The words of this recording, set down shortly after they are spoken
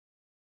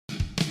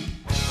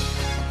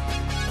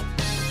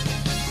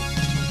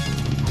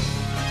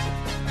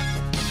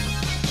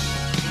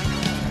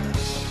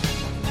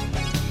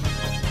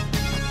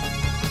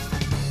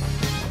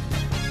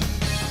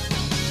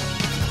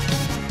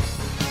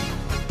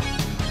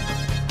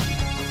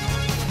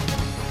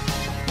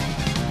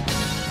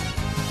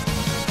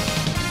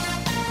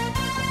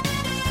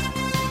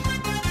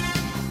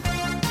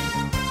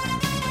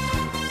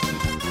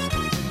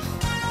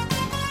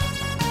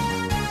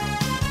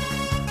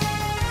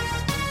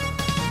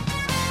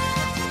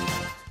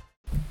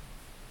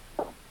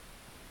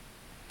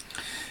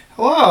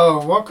Hello,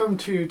 welcome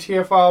to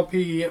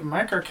TFLP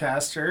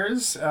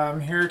Microcasters. I'm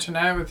here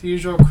tonight with the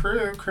usual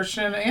crew,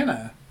 Christian and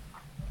Anna.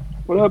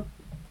 What up?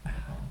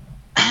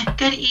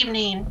 Good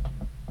evening.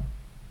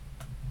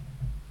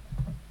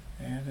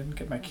 And I didn't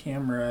get my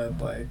camera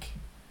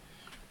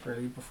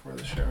ready before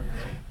the show.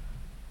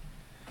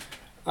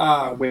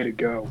 Way to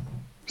go.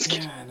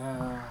 Yeah, I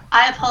know.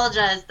 I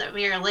apologize that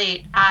we are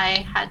late.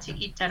 I had to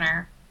eat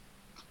dinner.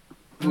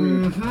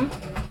 Mm-hmm.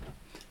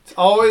 It's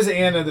always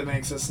Anna that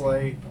makes us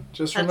late.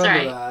 Just That's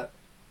remember right. that.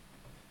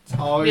 It's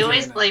always You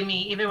always Anna. blame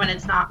me, even when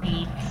it's not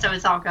me, so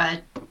it's all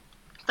good.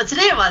 But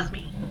today it was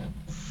me.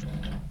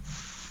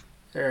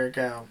 There we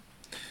go.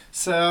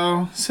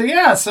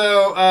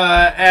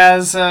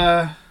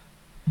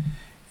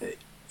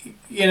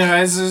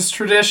 As is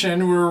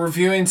tradition, we're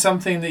reviewing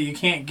something that you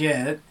can't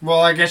get.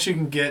 Well, I guess you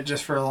can get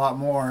just for a lot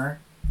more.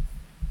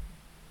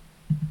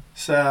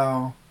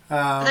 So,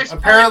 There's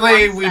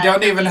apparently probably one we set don't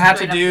that even needs have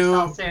to to wait up do...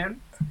 until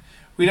soon.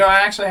 We don't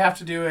actually have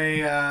to do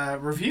a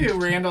review.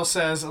 Randall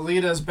says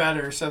Alita's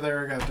better, so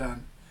there we go,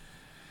 done.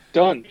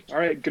 Done. All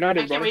right. Good night,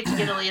 I can't everybody. wait to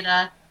get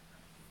Alita.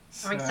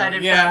 So, I'm excited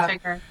for yeah. that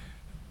figure.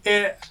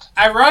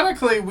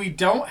 Ironically, we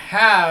don't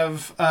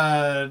have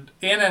Anna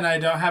and I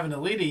don't have an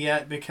Alita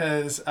yet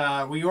because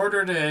we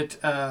ordered it,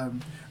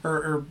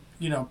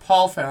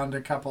 Paul found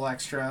a couple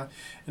extra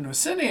and was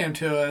sending them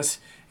to us.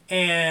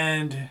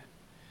 And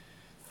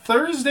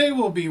Thursday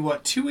will be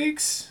 2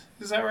 weeks?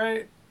 Is that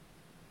right?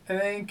 I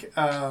think.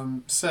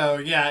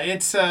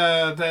 It's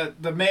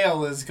the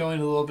mail is going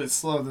a little bit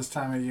slow this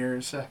time of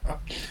year. So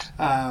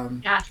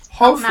Yes.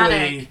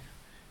 hopefully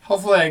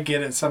I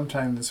get it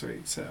sometime this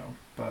week. So,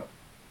 but.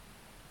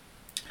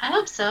 I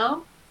hope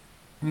so.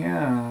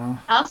 Yeah.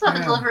 I also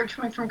have a delivery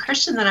coming from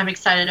Christian that I'm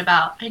excited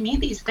about. I need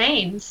these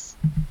things.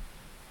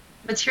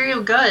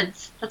 Material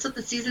goods. That's what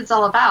the season's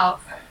all about.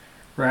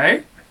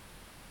 Right?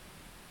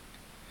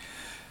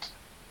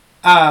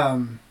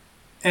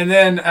 And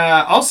then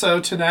also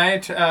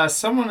tonight,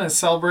 someone is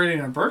celebrating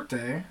a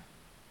birthday.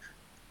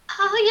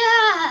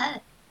 Oh,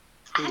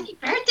 yeah. Happy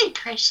birthday,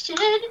 Christian.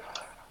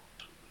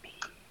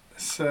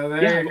 So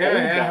there you go. old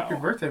Yeah, now. happy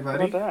birthday, How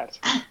buddy. about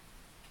that?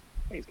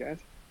 Thanks, guys.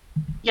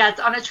 Yeah, it's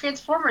on a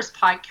Transformers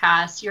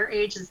podcast. Your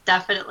age is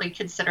definitely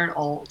considered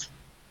old.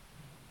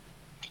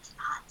 It's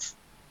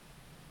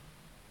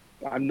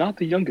not. I'm not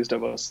the youngest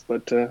of us,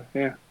 but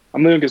yeah.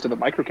 I'm the youngest of the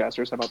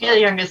microcasters. How about You're the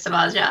that? youngest of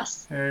us,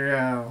 yes. There you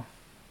go.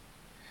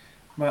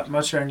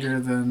 Much younger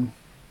than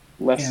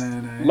Less Anna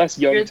and I. less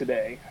young You're-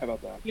 today. How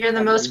about that? You're the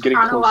I'm most getting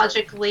closer.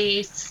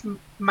 chronologically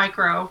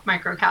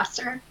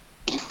microcaster.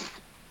 It's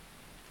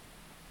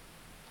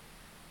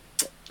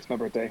my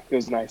birthday. It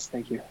was nice.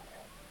 Thank you.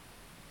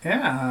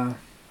 Yeah.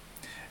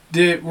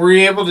 Were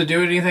you able to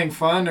do anything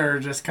fun or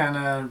just kind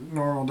of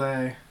normal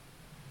day?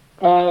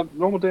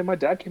 Normal day. My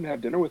dad came to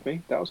have dinner with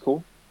me. That was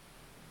cool.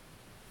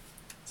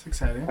 It's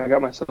exciting. I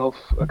got myself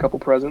a couple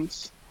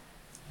presents.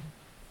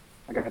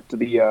 I got to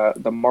the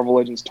Marvel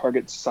Legends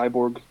Target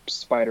Cyborg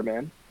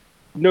Spider-Man.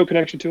 No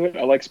connection to it.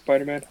 I like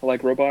Spider-Man. I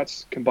like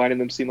robots. Combining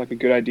them seemed like a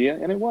good idea,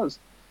 and it was.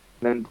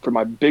 And then for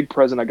my big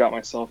present, I got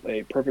myself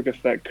a Perfect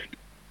Effect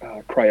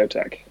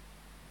Cryotech.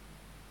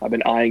 I've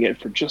been eyeing it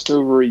for just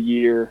over a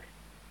year.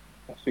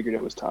 I figured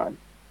it was time.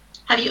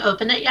 Have you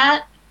opened it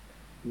yet?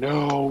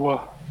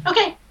 No.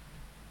 Okay.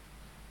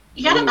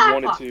 You got I a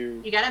really backlog.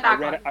 to. You got a I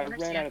backlog.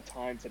 ran out of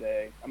time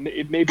today.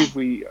 Maybe if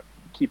we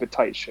keep a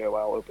tight show,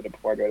 I'll open it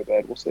before I go to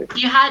bed. We'll see.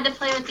 You had to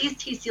play with these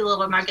TC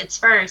little nuggets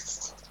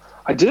first.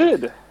 I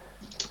did.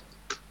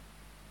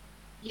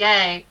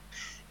 Yay.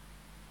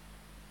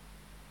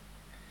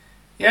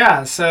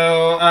 Yeah,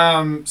 so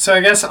I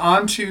guess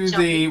on to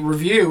the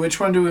review. Which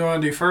one do we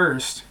want to do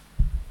first?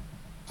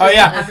 Oh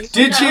yeah,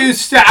 did you?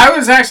 I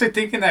was actually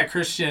thinking that,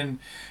 Christian,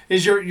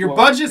 is your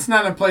budget's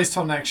not in place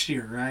till next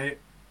year, right?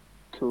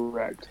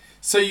 Correct.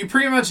 So you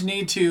pretty much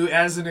need to,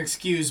 as an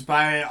excuse,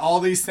 buy all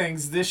these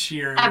things this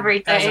year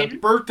Everything. as a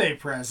birthday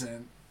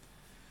present.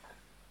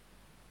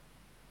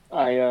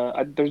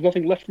 There's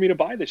nothing left for me to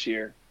buy this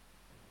year.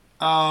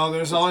 Oh,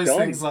 there's It's all these done.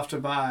 things left to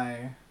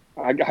buy.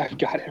 I've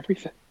got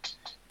everything.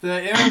 The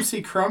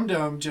MMC Chrome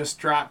Dome just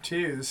dropped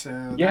too,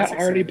 so Yeah, that's I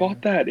already exciting.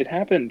 bought that. It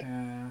happened.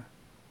 Yeah.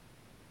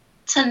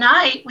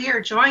 Tonight, we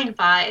are joined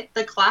by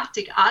the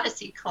Galactic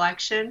Odyssey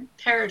Collection,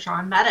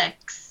 Paradron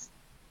Medics.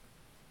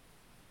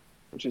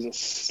 Which is a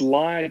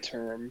sly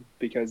term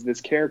because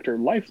this character,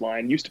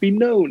 Lifeline, used to be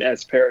known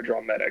as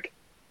Paradron Medic.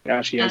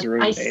 Now she has her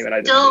own I name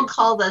and still identity.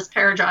 call this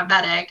Paradron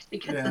Medic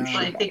because Yeah. that's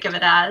what I think of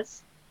it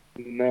as.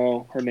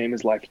 No, her name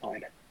is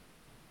Lifeline.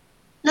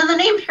 Now, the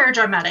name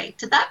Paradron Medic,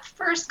 did that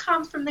first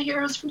come from the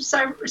Heroes of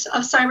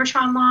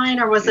Cybertron line,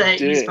 or was It it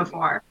used did.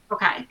 before?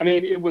 Okay. I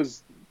mean, it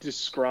was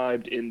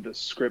described in the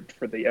script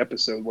for the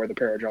episode where the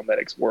Paradron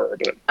Medics were,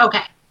 but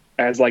Okay.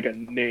 as like a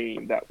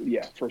name,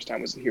 first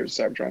time was in Heroes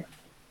of Cybertron.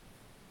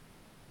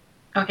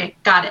 Okay,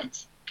 got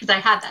it. Because I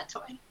had that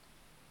toy.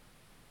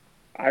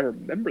 I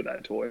remember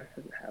that toy. I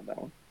didn't have that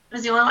one. It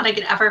was the only one I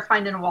could ever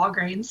find in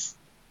Walgreens.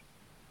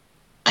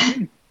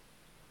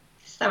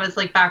 That was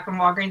like back when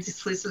Walgreens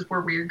exclusives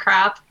were weird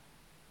crap.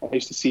 I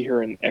used to see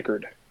her in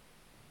Eckerd.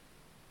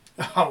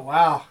 Oh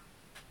wow.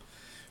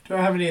 Don't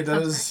have any of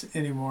those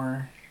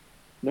anymore.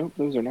 Nope,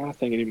 those are not a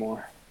thing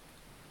anymore.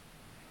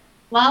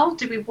 Well,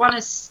 do we want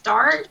to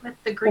start with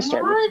the green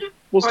one?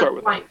 We'll start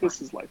with Lifeline?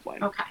 this is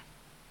Lifeline. Okay.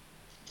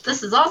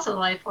 This is also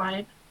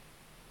Lifeline.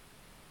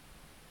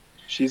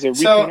 She's a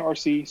repaint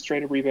RC,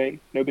 straight up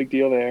repaint. No big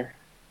deal there.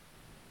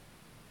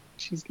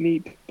 She's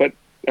neat. But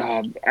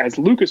as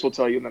Lucas will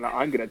tell you, and then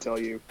I'm going to tell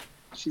you,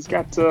 she's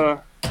got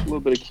a little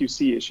bit of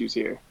QC issues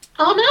here.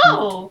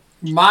 Oh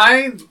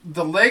no!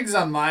 The legs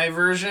on my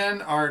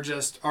version are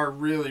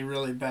really,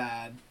 really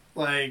bad.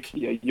 Like,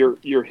 yeah,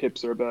 your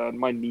hips are bad.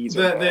 My knees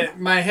are bad.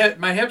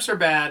 My hips are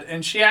bad,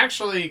 and she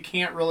actually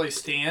can't really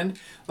stand.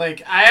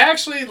 Like, I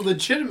actually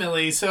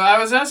legitimately. So I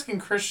was asking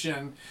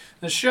Christian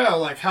the show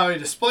like how he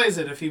displays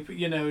it. If he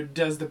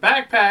does the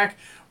backpack,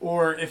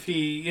 or if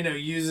he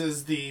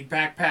uses the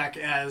backpack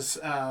as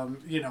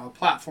a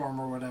platform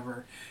or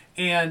whatever.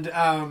 And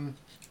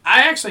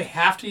I actually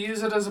have to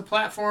use it as a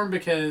platform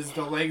because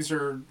the legs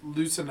are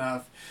loose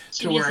enough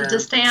to where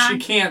she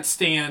can't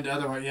stand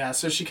otherwise. Yeah,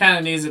 so she kind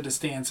of needs it to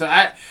stand. So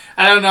I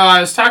don't know. I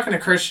was talking to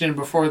Christian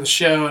before the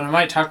show, and I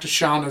might talk to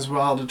Sean as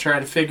well to try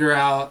to figure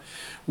out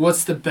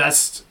what's the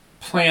best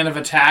plan of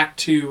attack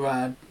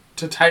to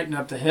tighten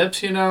up the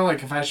hips.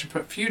 Like if I should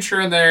put Future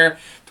in there,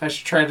 if I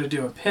should try to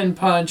do a pin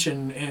punch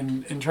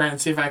and try and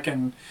see if I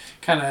can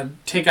kind of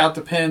take out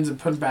the pins and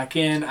put them back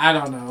in. I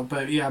don't know,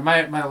 but yeah,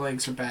 my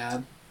legs are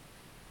bad.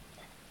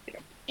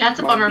 Yeah, it's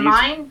a bummer.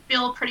 Mine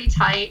feel pretty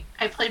tight.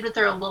 I played with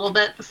her a little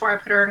bit before I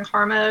put her in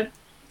car mode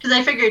because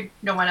I figured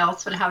no one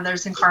else would have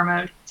theirs in car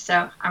mode,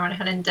 so I went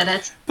ahead and did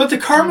it. But the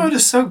car mode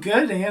is so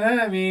good,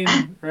 Anna. I mean,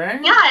 right?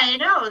 Yeah, I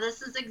know.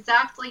 This is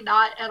exactly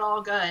not at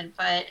all good,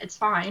 but it's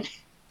fine.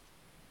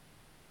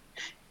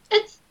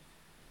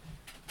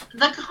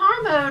 The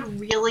car mode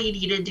really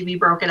needed to be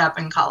broken up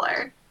in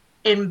color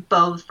in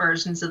both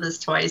versions of this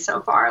toy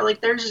so far.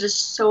 Like, there's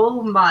just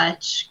so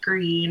much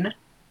green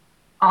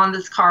on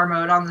this car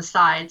mode on the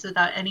sides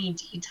without any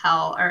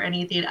detail or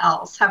anything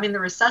else. Having the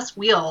recessed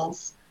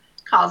wheels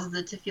causes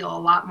it to feel a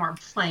lot more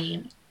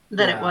plain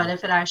than it would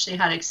if it actually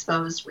had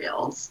exposed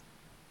wheels.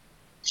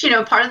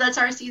 Part of that's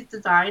RC's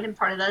design and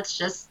part of that's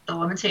just the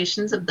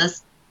limitations of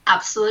this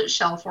absolute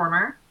shell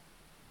former.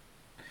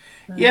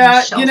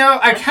 Yeah,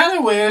 I kind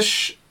of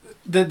wish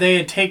that they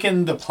had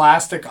taken the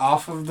plastic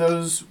off of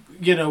those,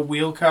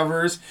 wheel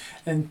covers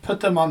and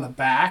put them on the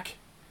back.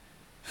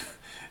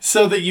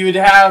 So that you would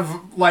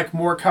have, like,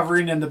 more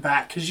covering in the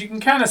back. Because you can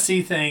kind of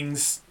see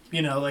things,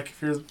 like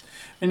if you're... I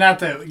mean, not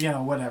the,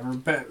 whatever,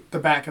 but the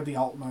back of the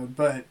alt mode.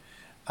 But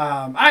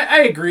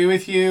I agree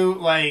with you.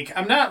 Like,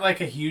 I'm not, like,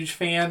 a huge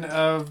fan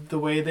of the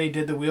way they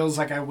did the wheels.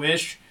 Like, I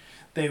wish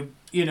they,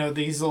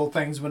 these little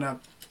things went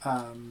up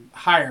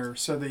higher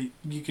so that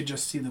you could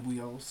just see the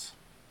wheels.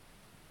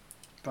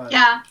 But,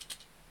 yeah.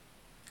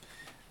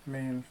 I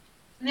mean...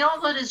 The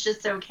alt mode is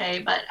just okay,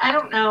 but I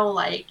don't know,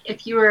 like,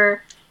 if you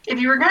were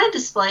going to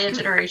display a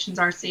Generations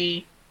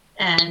RC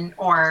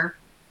or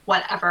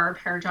whatever,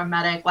 Paradrum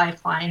Medic,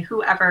 Lifeline,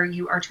 whoever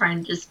you are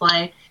trying to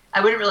display,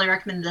 I wouldn't really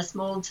recommend this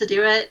mold to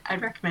do it.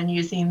 I'd recommend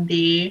using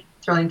the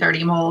Thrilling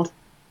 30 mold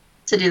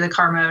to do the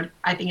car mode.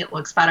 I think it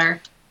looks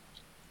better.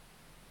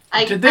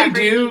 Did they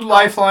do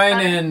Lifeline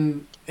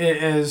in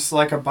as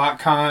like a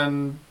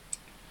BotCon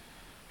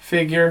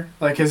figure?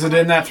 Like, is it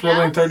in that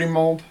Thrilling 30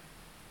 mold?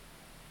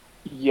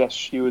 Yes,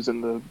 she was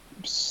in the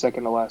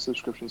second to last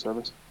subscription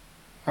service.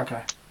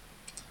 Okay.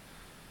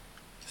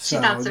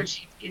 She's not so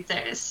cheap these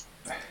days.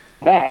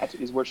 That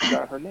is where she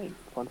got her name.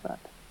 Fun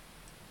fact.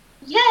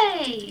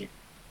 Yay!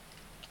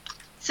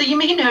 So you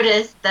may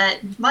notice that,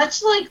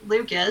 much like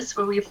Lucas,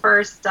 when we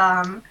first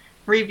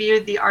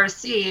reviewed the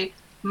RC,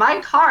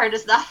 my car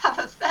does not have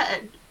a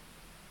fend.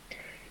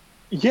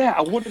 Yeah,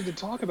 I wanted to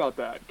talk about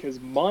that, because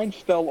mine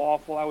fell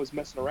off while I was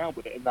messing around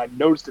with it, and I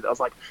noticed it. I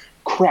was like,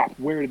 crap,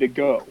 where did it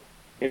go?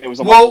 And it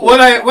was what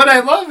I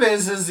love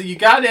is you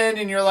got in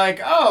and you're like,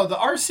 oh, the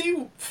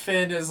RC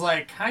fin is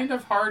like kind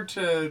of hard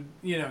to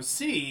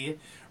see,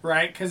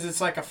 right? Because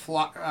it's like a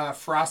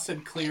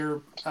frosted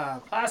clear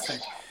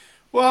plastic.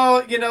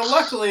 Well,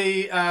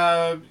 luckily,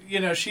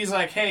 she's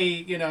like,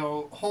 hey,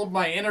 hold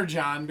my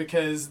Energon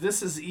because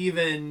this is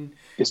even.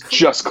 It's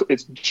just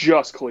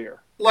clear.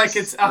 Like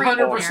it's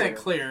 100%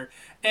 clear.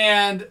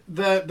 And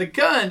the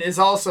gun is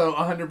also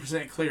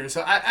 100% clear.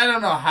 So I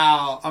don't know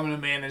how I'm going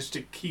to manage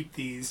to keep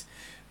these,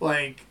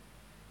 like,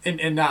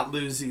 and not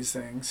lose these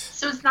things.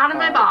 So it's not in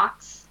my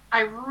box.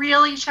 I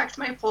really checked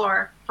my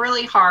floor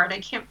really hard. I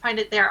can't find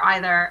it there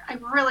either. I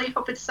really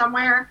hope it's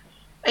somewhere.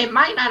 It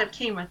might not have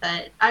came with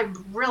it. I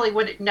really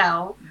wouldn't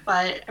know,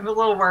 but I'm a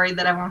little worried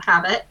that I won't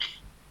have it.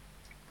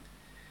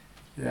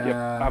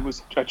 Yeah.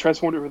 I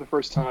transformed it for the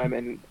first time,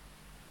 and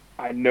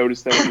I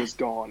noticed that it was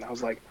gone. I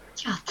was like,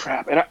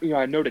 crap. And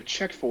I know to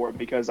check for it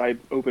because I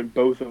opened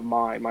both of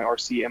my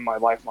RC and my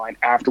Lifeline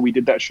after we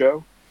did that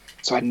show.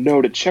 So I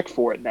know to check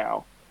for it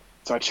now.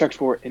 So I checked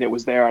for it, and it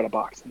was there out of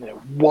box. And then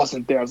it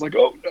wasn't there. I was like,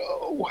 oh,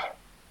 no.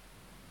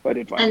 But I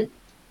did find it.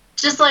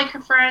 Just like her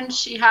friend,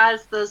 she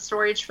has the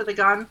storage for the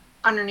gun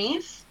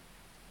underneath.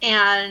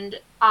 And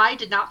I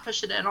did not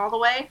push it in all the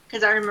way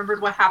because I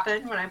remembered what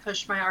happened when I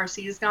pushed my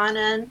RC's gun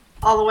in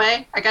all the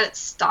way. I got it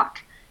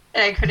stuck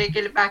and I couldn't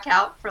get it back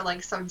out for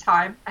like some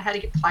time. I had to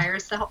get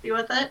pliers to help me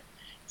with it.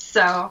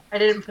 So I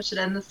didn't push it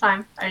in this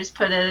time. I just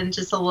put it in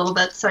just a little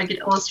bit so I could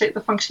illustrate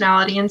the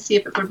functionality and see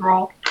if it would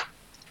roll.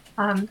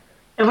 And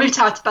we've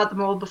talked about the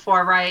mold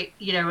before, right?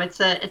 You know, it's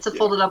a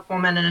folded up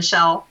woman in a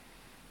shell.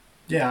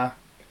 Yeah.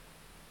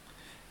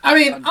 I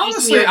mean,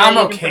 honestly, I'm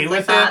okay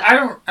with it. I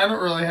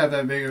don't really have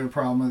that big of a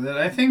problem with it.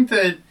 I think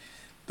that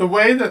the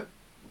way that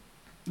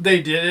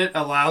they did it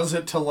allows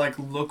it to like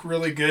look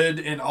really good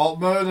in alt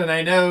mode, and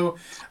I know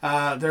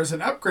there's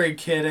an upgrade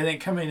kit I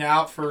think coming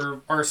out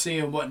for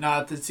RC and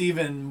whatnot that's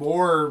even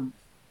more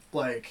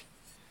like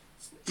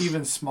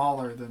even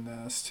smaller than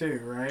this too,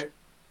 right?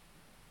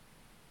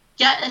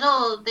 Yeah,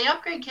 the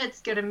upgrade kit's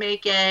gonna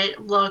make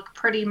it look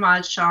pretty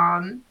much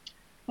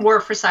more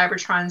for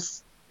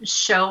Cybertron's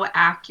show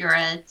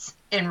accurate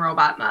in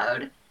robot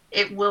mode.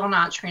 It will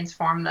not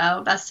transform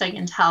though, best I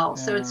can tell.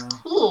 Yeah. So it's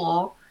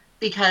cool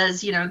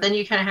because, you know, then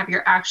you kind of have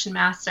your Action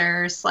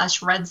Master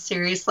 / Red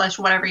Series /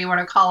 whatever you want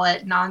to call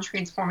it,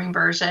 non-transforming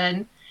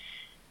version.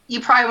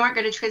 You probably weren't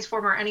going to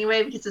transform her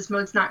anyway because this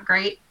mode's not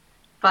great,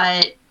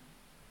 but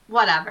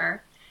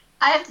whatever.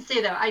 I have to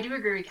say, though, I do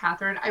agree with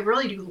Catherine. I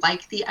really do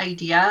like the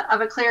idea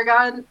of a clear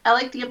gun. I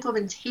like the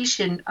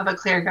implementation of a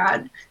clear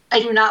gun. I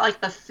do not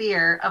like the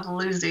fear of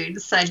losing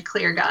said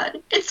clear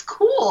gun. It's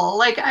cool.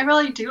 Like, I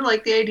really do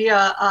like the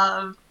idea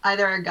of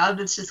either a gun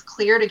that's just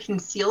clear to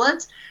conceal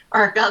it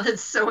or a gun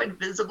that's so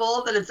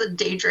invisible that it's a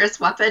dangerous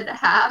weapon to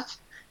have.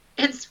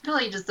 It's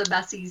really just a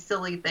messy,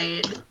 silly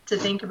thing to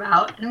think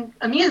about and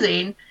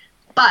amusing,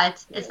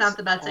 but it's not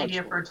the best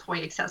idea for a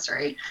toy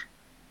accessory.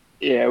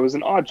 Yeah, it was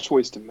an odd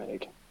choice to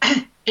make.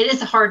 It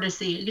is hard to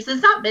see because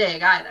it's not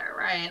big either,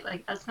 right?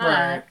 Like that's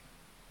not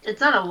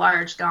it's not a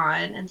large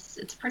gun. It's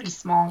a pretty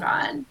small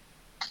gun.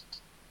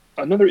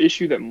 Another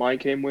issue that mine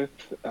came with,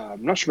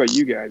 I'm not sure about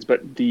you guys,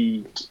 but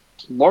the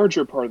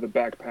larger part of the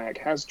backpack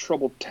has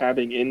trouble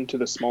tabbing into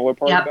the smaller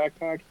part of the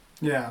backpack.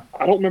 Yeah.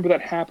 I don't remember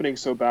that happening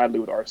so badly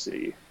with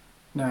RC.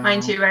 No.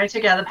 Mine too. When I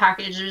took it out of the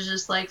package, it was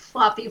just like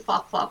floppy,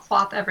 flop, flop,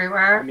 flop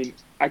everywhere. I mean,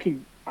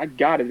 I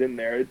got it in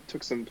there. It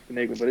took some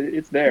finagling, but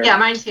it's there. Yeah,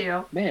 mine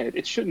too. Man,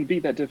 it shouldn't be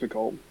that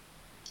difficult.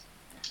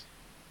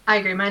 I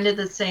agree. Mine did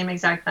the same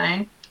exact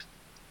thing.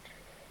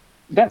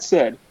 That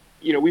said,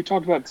 you know, we've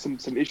talked about some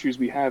issues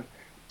we have,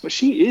 but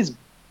she is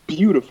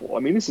beautiful. I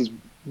mean, this is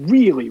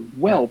really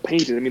well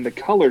painted. I mean, the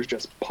colors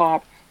just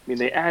pop. I mean,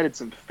 they added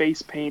some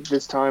face paint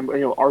this time. You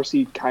know,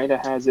 RC kind of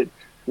has it.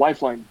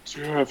 Lifeline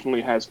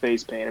definitely has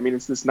face paint. I mean,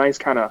 it's this nice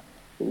kind of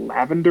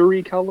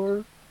lavendery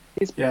color.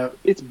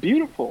 It's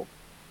beautiful.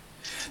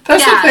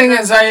 That's the thing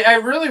is, I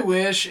really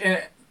wish,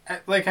 and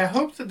like, I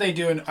hope that they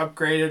do an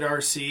upgraded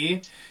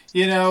RC,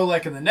 you know,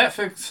 like in the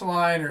Netflix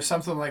line or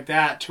something like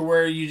that, to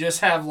where you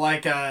just have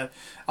like a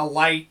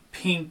light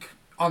pink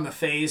on the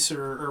face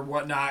or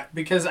whatnot,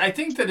 because I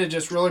think that it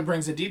just really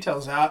brings the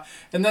details out.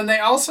 And then they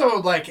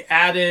also like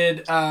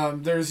added,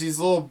 there's these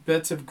little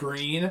bits of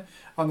green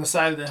on the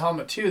side of the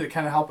helmet too that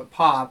kind of help it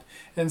pop.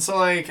 And so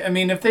like, I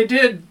mean, if they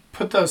did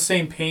put those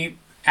same paint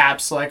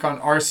apps like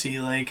on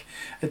RC, like,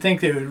 I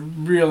think they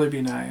would really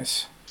be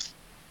nice.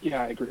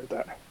 Yeah, I agree with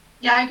that.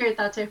 Yeah, I agree with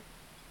that too.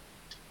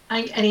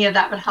 I think any of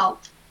that would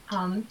help.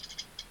 The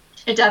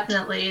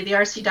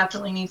RC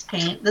definitely needs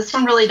paint. This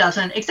one really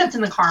doesn't, except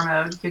in the car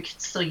mode. You can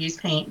still use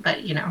paint,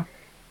 but you know.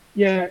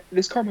 Yeah,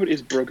 this car mode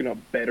is broken up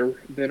better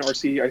than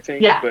RC, I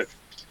think. Yeah. But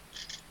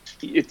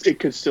it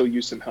could still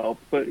use some help.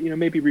 But, you know,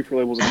 maybe Reaper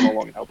Labels will come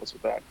along and help us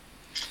with that.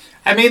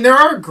 I mean, there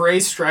are gray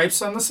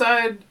stripes on the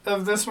side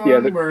of this one,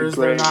 whereas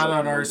they're not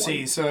on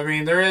RC. So, I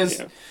mean, there's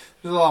a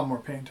lot more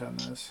paint on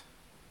this.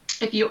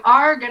 If you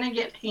are going to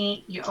get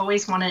paint, you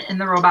always want it in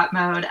the robot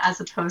mode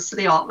as opposed to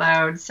the alt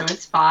mode, so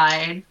it's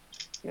fine.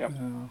 Yep.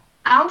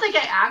 I don't think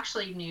I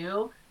actually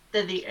knew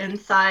that the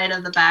inside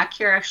of the back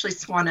here actually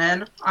swung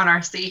in on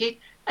RC.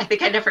 I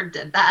think I never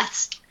did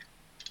that.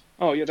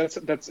 Oh, yeah, that's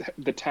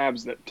the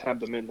tabs that tab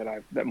them in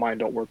that mine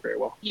don't work very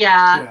well.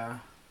 Yeah.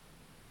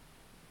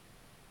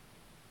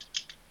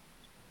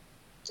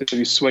 So if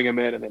you swing them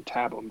in and then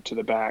tab them to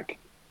the back.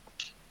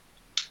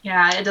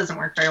 Yeah, it doesn't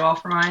work very well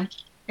for mine.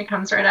 It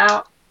comes right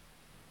out.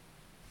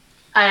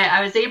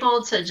 I was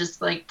able to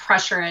just like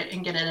pressure it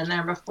and get it in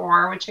there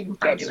before, which I can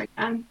probably do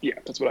again. Yeah,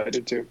 that's what I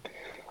did too.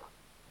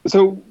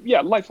 So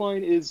yeah,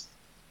 Lifeline is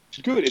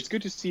good. It's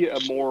good to see a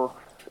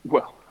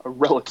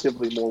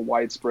relatively more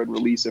widespread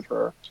release of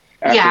her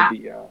after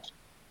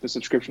the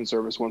subscription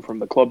service one from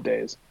the club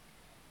days.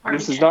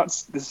 This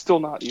is still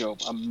not, you know,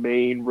 a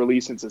main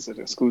release since it's an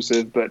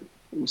exclusive, but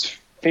it was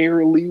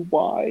fairly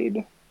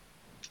wide.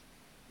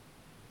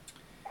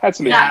 Had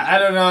some I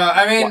don't know.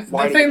 I mean,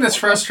 the thing that's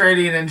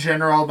frustrating in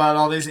general about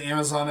all these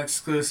Amazon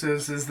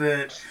exclusives is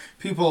that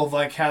people have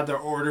like had their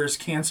orders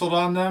canceled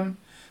on them.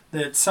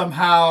 That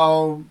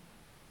somehow,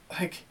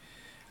 like,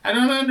 I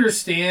don't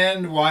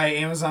understand why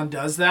Amazon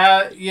does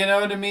that. You know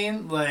what I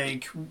mean?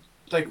 Like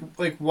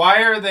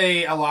why are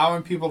they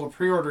allowing people to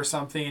pre-order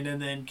something and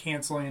then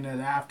canceling it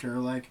after?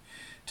 Like,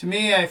 to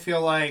me, I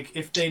feel like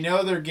if they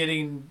know they're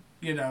getting,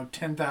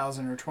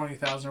 10,000 or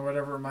 20,000 or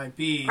whatever it might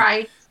be,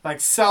 Right.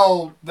 like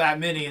sell that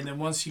many, and then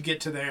once you get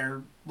to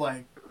there,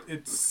 like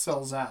it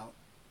sells out.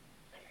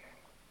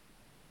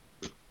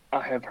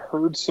 I have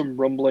heard some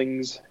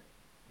rumblings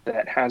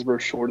that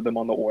Hasbro shorted them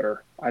on the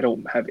order. I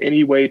don't have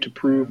any way to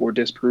prove or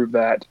disprove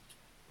that.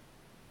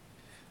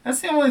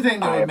 That's the only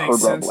thing that I would have make heard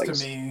sense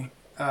rumblings. to me.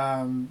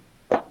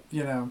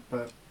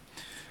 But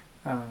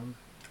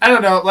I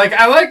don't know. Like,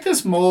 I like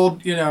this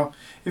mold, if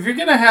you're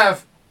going to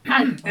have,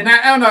 and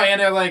I don't know,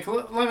 Anna, like,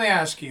 let me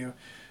ask you,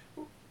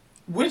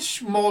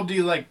 which mold do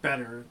you like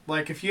better?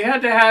 Like, if you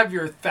had to have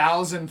your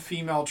 1,000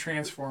 female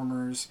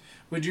Transformers,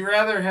 would you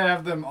rather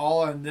have them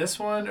all in this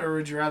one, or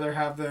would you rather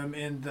have them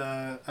in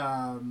the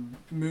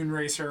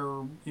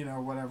Moonracer,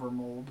 whatever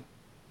mold?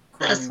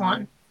 This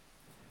one.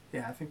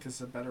 Yeah, I think this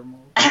is a better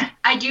mold.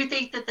 I do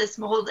think that this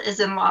mold is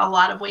in a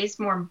lot of ways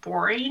more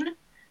boring,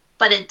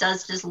 but it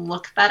does just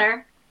look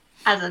better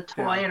as a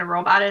toy and a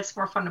robot. It's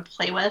more fun to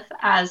play with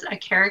as a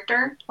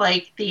character.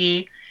 Like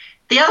the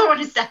other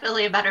one is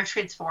definitely a better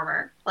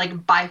Transformer,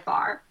 like by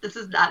far. This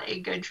is not a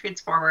good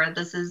Transformer.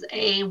 This is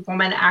a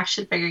woman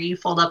action figure you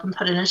fold up and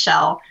put in a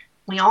shell.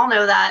 We all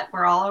know that.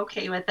 We're all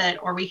okay with it,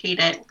 or we hate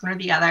it, one or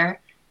the other.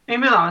 We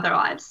move on with our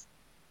lives.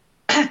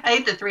 I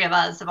think the three of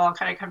us have all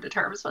kind of come to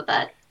terms with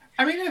it.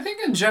 I mean, I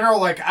think in general,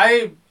 like,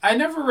 I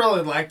never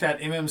really liked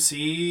that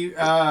MMC,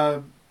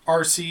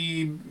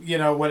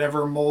 RC,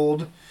 whatever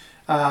mold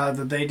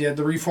that they did,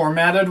 the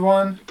reformatted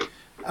one.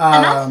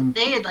 And that's the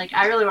thing, like,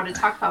 I really want to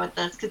talk about with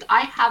this, because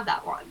I have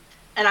that one.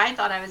 And I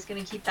thought I was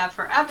going to keep that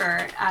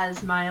forever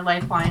as my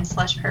Lifeline /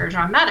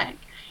 Paradron Medic.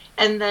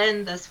 And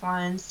then this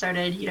one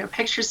started,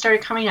 pictures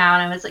started coming out,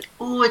 and I was like,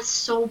 oh, it's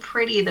so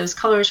pretty. Those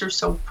colors are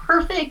so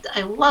perfect.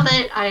 I love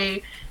it.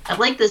 I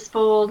like this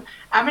mold.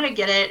 I'm going to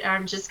get it, and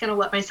I'm just going to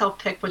let myself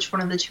pick which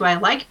one of the two I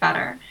like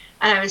better.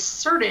 And I was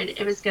certain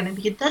it was going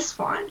to be this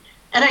one.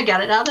 And I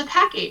got it out of the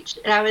package.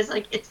 And I was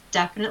like, it's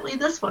definitely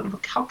this one.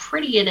 Look how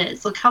pretty it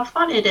is. Look how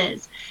fun it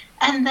is.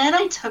 And then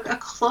I took a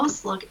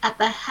close look at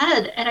the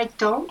head, and I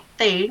don't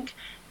think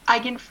I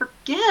can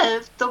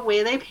forgive the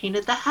way they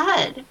painted the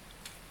head.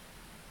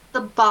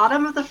 The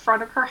bottom of the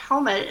front of her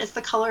helmet is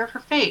the color of her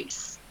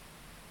face.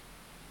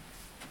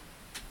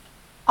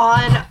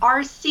 On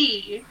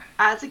RC,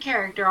 as a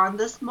character, on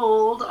this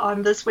mold,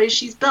 on this way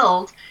she's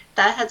built,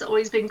 that has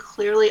always been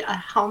clearly a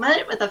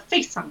helmet with a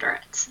face under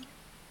it.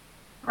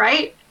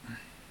 Right?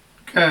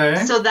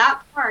 Okay. So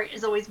that part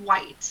is always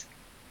white.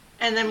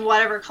 And then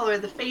whatever color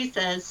the face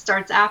is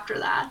starts after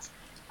that.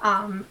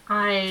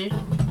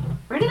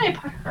 Where did I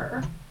put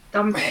her?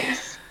 Dumb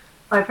face.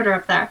 Oh, I put her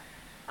up there.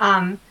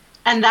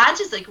 And that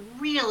just, like,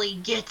 really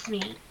gets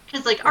me.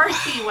 Because, like,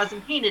 RC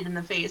wasn't painted in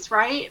the face,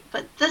 right?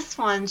 But this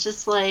one's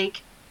just,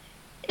 like,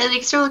 it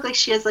makes her look like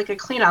she has, like, a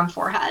Klingon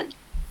forehead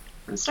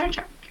from Star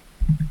Trek.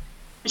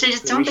 Which I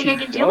just don't think I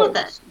can deal with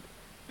it.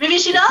 Maybe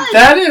she does.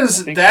 That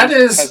is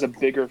has a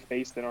bigger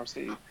face than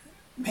RC.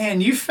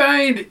 Man, you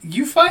find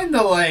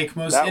the, like,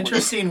 most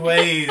interesting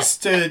ways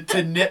to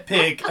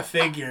nitpick a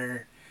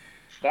figure.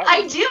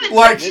 I do.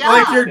 It's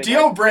like your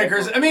deal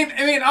breakers. I mean,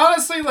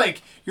 honestly,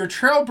 like your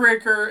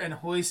Trailbreaker and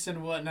Hoist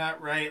and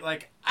whatnot, right?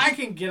 Like, I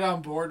can get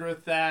on board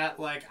with that.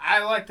 Like,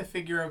 I like the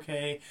figure,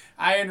 okay.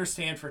 I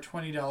understand for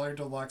 $20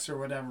 deluxe or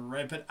whatever,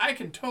 right? But I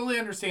can totally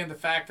understand the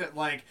fact that,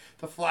 like,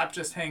 the flap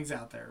just hangs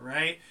out there,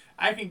 right?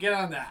 I can get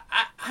on that.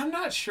 I'm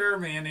not sure,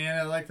 man,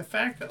 Anna. Like, the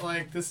fact that,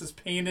 like, this is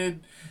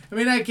painted. I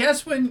mean, I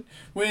guess when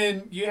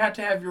you have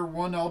to have your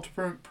one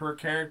ultimate per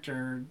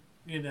character,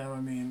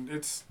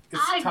 it's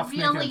tough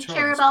making a choice. I really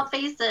care about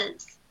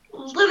faces.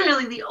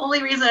 Literally, the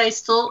only reason I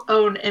still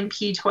own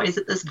MP toys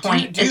at this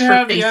point do is you for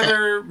have faces. the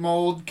other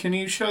mold? Can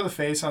you show the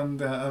face on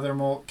the other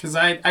mold? Because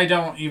I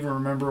don't even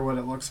remember what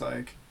it looks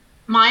like.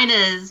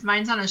 Mine's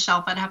on a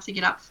shelf I'd have to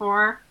get up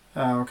for.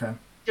 Oh, okay.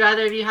 Do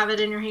either of you have it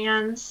in your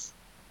hands?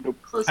 Nope.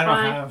 Close I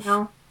by? don't have.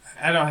 No?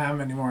 I don't have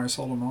them anymore. I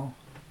sold them all.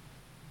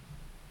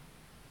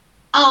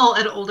 Oh,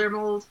 an older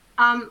mold.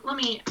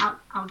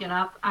 I'll get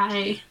up.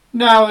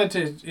 No,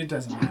 it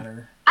doesn't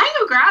matter. I can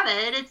go grab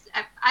it.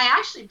 I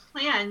actually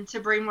planned to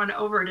bring one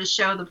over to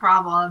show the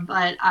problem,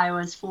 but I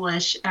was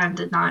foolish and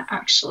did not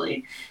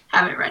actually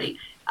have it ready.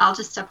 I'll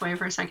just step away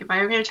for a second, but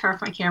I'm going to turn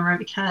off my camera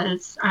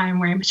because I'm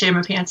wearing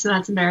pajama pants and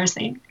that's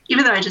embarrassing.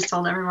 Even though I just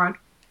told everyone.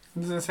 I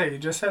was going to say, you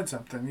just said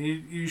something.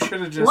 You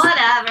should have just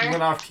Whatever.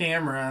 went off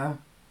camera.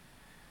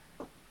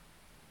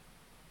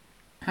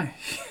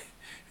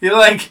 You're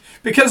like,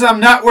 because I'm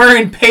not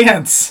wearing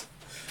pants.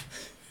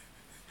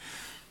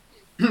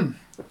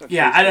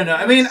 Yeah, I don't know.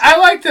 I mean, I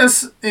like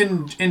this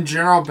in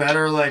general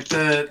better. Like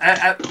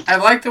I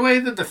like the way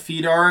that the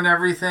feet are and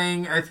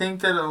everything. I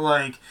think that it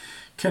like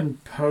can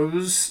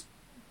pose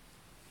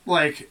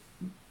like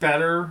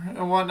better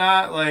and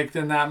whatnot like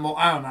than that mold.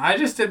 I don't know. I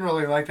just didn't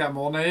really like that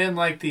mold. I didn't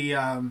like the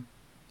I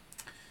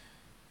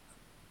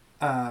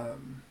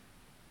don't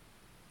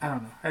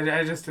know.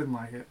 I just didn't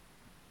like it.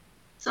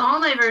 So all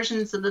my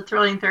versions of the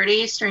Thrilling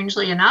 30,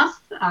 strangely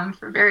enough,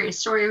 for various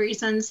story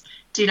reasons,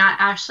 do not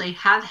actually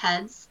have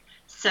heads.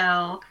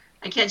 So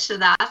I can't show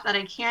that, but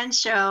I can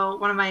show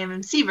one of my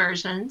MMC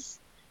versions.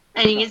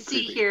 And you can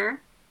see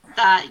here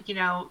that, you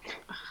know,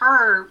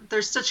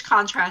 there's such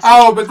contrast.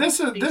 Oh, but this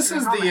isn't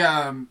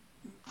the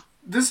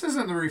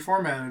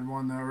reformatted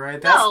one though,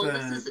 right?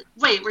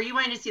 Wait, were you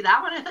wanting to see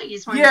that one? I thought you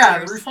just wanted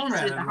to see the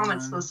what the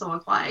helmet's supposed to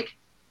look like.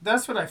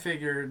 That's what I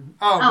figured.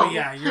 But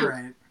yeah, you're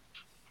right.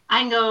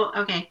 I'll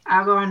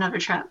go on another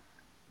trip.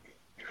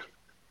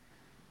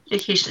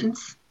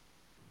 Vacations.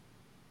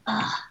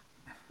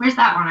 Where's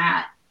that one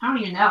at? I don't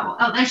even know.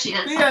 Oh, there she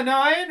is. But yeah, no,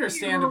 I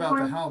understand about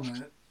the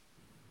helmet.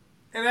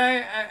 And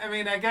I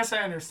mean, I guess I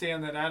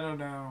understand that. I don't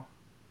know.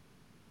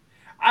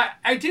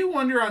 I do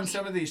wonder on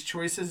some of these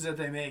choices that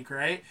they make,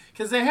 right?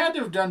 Because they had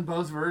to have done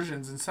both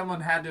versions, and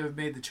someone had to have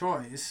made the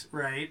choice,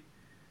 right?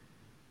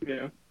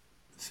 Yeah.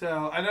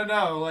 So, I don't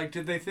know. Like,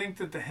 did they think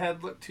that the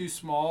head looked too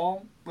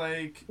small?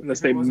 Like,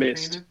 unless they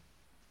missed. Painted?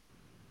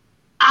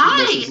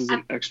 Unless this is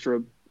an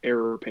extra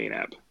error paint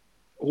app.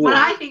 What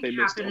I think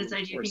happened is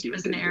I do think it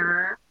was an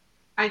error.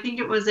 I think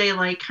it was a,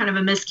 like, kind of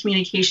a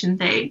miscommunication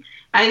thing.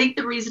 I think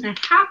the reason it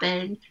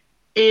happened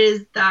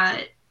is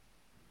that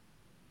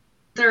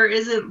there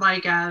isn't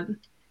like the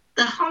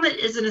helmet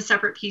isn't a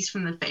separate piece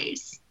from the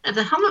face. If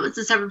the helmet was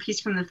a separate piece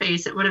from the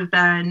face, it would have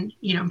been,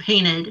 you know,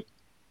 painted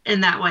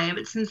in that way.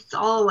 But since it's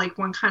all like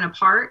one kind of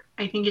part,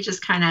 I think it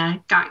just kind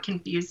of got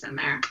confused in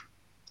there.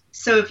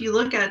 So if you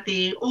look at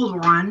the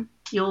old one,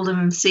 the old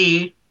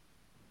MMC,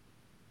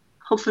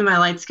 hopefully my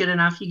light's good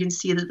enough. You can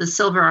see that the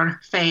silver on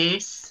her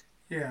face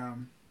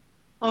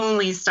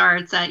only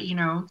starts at, you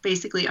know,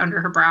 basically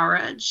under her brow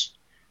ridge.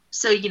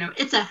 So, you know,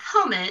 it's a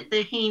helmet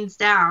that hangs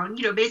down,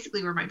 you know,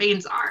 basically where my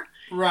veins are.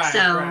 Right.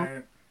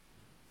 So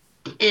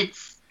it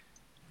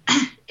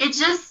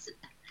just,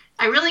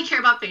 I really care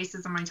about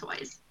faces on my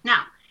toys.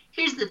 Now,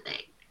 here's the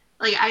thing.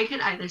 Like, I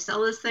could either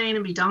sell this thing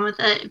and be done with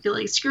it and be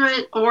like, screw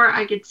it, or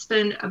I could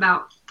spend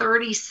about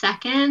 30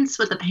 seconds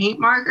with a paint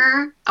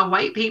marker, a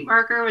white paint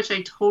marker, which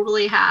I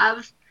totally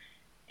have,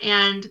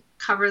 and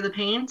cover the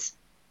paint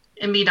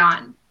and be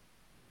done.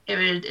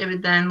 It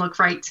would then look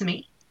right to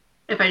me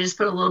if I just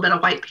put a little bit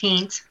of white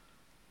paint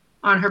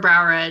on her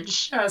brow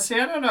ridge. Yeah, see,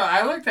 I don't know.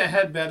 I like the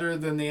head better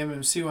than the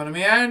MMC one. I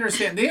mean, I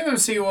understand. The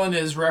MMC one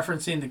is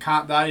referencing the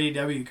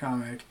IDW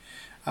comic.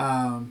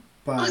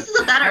 But this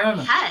is a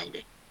better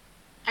head.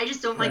 I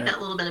just don't like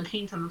that little bit of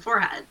paint on the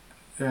forehead.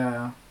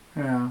 Yeah.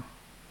 You know,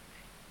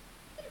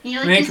 like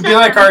I mean, it could be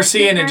like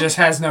RC and it just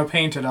has no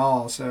paint at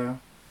all, so...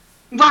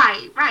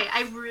 Right.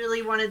 I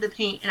really wanted the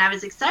paint, and I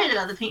was excited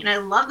about the paint, and I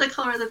love the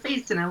color of the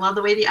face, and I love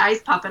the way the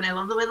eyes pop, and I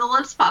love the way the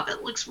lips pop.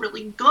 It looks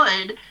really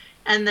good.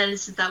 And then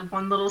it's just that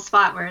one little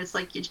spot where it's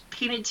like you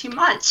painted too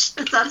much.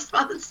 It's not a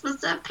spot that's supposed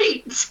to have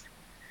paint.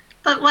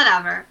 But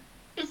whatever.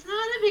 It's not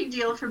a big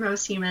deal for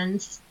most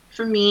humans.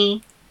 For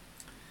me,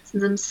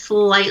 since I'm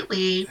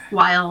slightly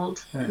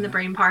wild in the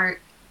brain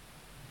part,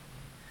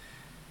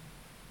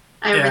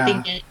 I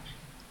overthink it.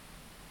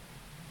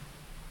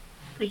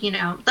 But, you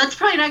know, that's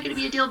probably not going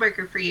to be a deal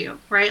breaker for you,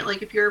 right?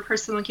 Like, if you're a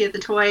person looking at the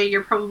toy,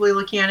 you're probably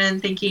looking at it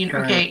and thinking,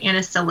 okay,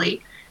 Anna's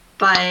silly.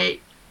 But...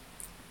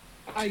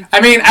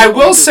 I mean, I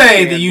will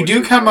say that you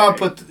do come up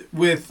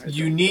with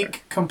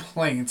unique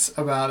complaints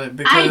about it,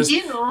 because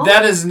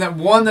that is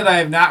one that I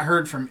have not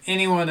heard from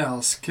anyone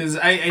else. Because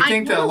I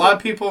think that a lot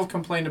of people have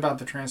complained about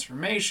the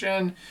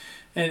transformation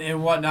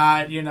and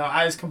whatnot. You know,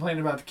 I was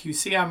complaining about the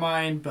QC on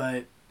mine,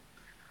 but...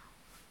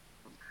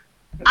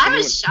 I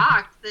was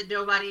shocked that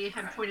nobody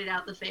had pointed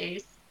out the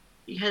face,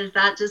 because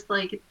that just,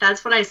 like,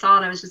 that's what I saw,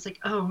 and I was just like,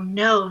 oh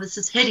no, this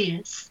is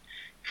hideous.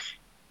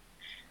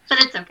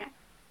 But it's okay.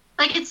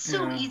 Like, it's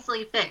so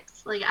easily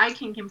fixed. Like, I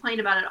can complain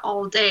about it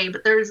all day,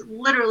 but there's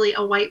literally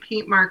a white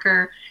paint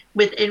marker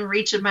within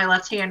reach of my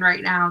left hand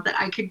right now that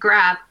I could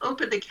grab,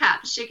 open the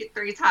cap, shake it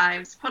 3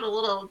 times, put a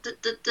little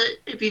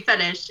it'd be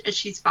finished, and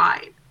she's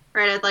fine.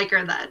 Right? I'd like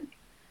her then.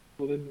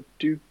 Well, then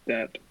do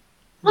that.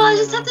 Well, I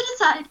just have to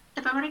decide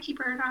if I want to keep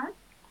her or not.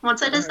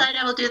 Once I decide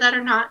I will do that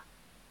or not.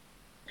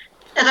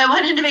 If I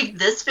wanted to make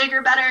this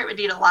figure better, it would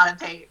need a lot of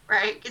paint,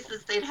 right? Because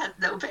this thing has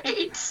no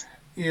paint.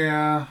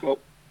 Yeah. Well,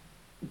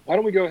 why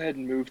don't we go ahead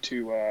and move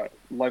to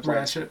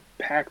Lifeline's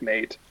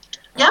Packmate?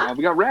 Yeah.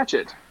 We got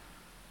Ratchet.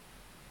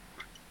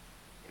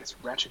 It's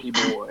Ratchety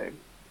boy.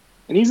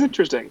 And he's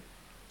interesting.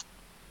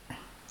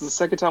 It's the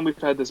second time we've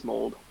had this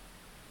mold.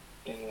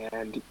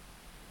 And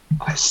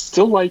I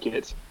still like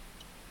it.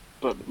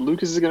 But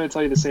Lucas is going to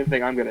tell you the same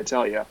thing I'm going to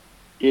tell you.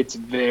 It's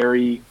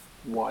very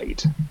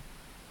white.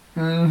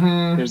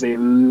 Mm-hmm. There's a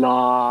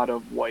lot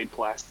of white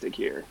plastic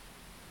here.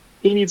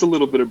 He needs a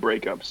little bit of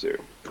breakup, Sue.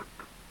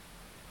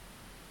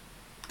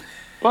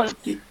 But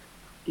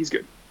he's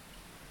good.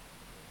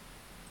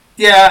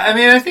 Yeah, I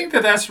mean, I think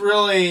that's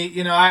really,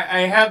 you know,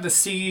 I have the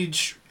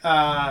Siege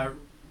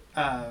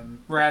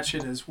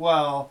Ratchet as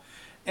well.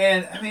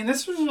 And, I mean,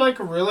 this was like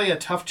really a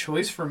tough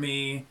choice for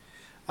me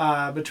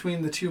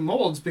between the two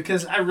molds,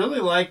 because I really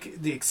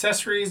like the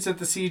accessories that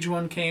the Siege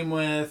one came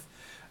with.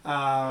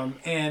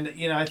 And,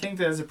 you know, I think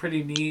that's a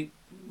pretty neat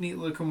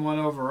looking one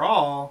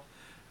overall.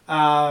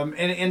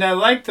 And I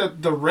like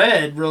the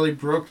red really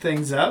broke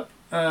things up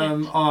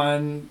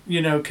on,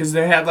 because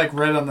they had like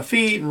red on the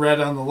feet and red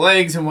on the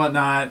legs and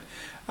whatnot.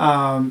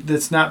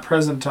 That's not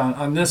present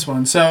on this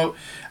one. So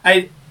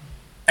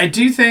I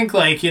do think,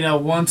 like,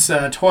 once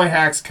Toy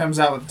Hacks comes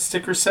out with a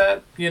sticker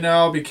set,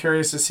 I'll be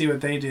curious to see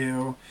what they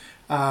do,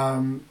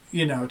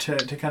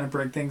 to kind of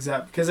break things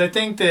up. Because I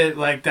think that,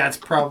 like, that's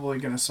probably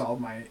going to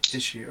solve my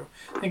issue.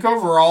 I think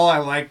overall I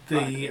like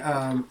the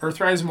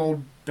Earthrise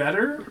mold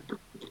better.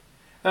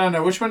 I don't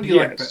know. Which one do you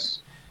like better?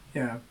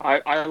 Yeah.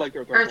 I like the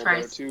Earthrise mold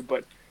better, too,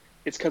 but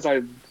it's because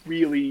I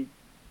really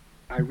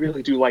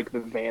do like the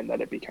van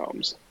that it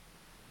becomes.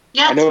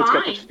 Yeah, I know it's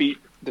got fine.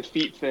 the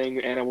feet thing,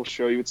 and I will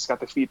show you. It's got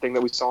the feet thing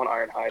that we saw in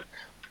Ironhide.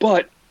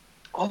 But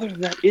other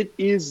than that, it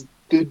is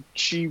the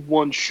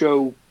G1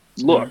 show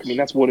look. I mean,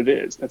 that's what it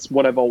is. That's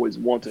what I've always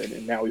wanted,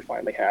 and now we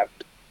finally have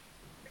it.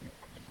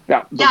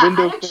 Now, the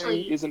window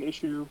thing is an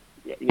issue.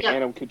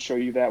 Anna could show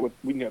you that with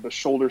the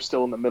shoulder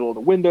still in the middle of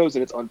the windows,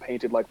 and it's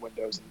unpainted like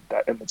windows,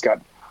 and it's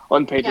got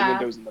unpainted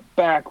windows in the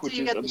back, which is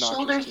obnoxious. So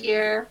you got the shoulder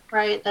here,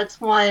 right?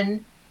 That's one.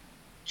 I'm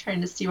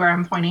trying to see where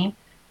I'm pointing.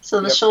 So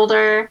the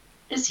shoulder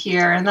is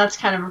here, and that's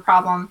kind of a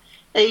problem.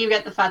 Then you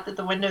get the fact that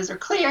the windows are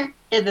clear,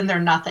 and then they're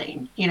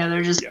nothing.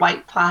 They're just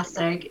white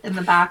plastic in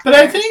the back. But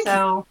I think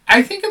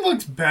it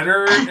looks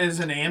better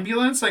as an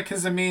ambulance, like,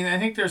 because I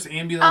think there's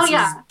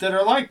ambulances that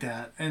are like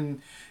that,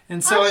 and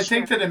so I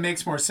think that it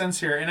makes more sense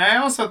here. And I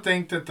also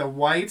think that the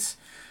whites,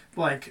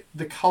 like,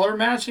 the color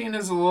matching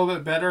is a little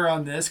bit better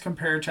on this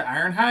compared to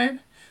Ironhide.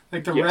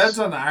 Like, the reds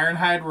on the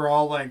Ironhide were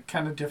all, like,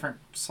 kind of different,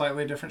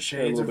 slightly different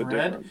shades of red.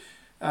 Different.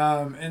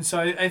 And so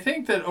I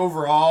think that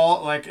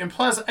overall, like, and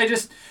plus, I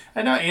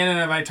know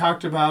Anna and I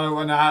talked about it and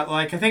whatnot.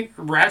 Like, I think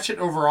Ratchet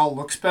overall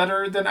looks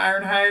better than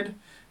Ironhide.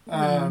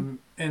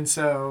 And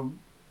so,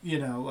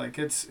 like,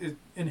 it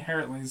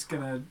inherently is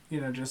going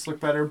to, just look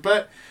better.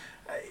 But,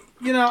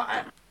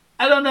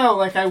 I don't know.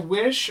 Like, I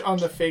wish on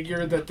the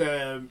figure that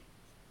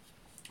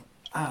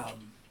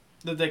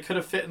that they could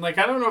have fit in. Like,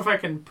 I don't know if I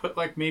can put,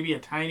 like, maybe a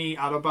tiny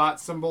Autobot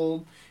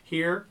symbol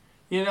here,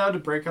 to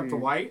break up the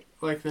white.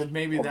 Like, that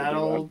maybe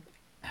that'll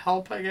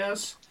help, I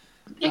guess.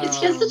 Yeah, because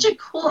he has such a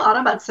cool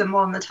Autobot symbol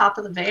on the top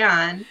of the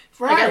van.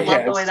 Right. Like, I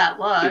love the way that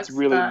looks. It's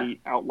really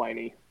neat,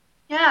 outliney.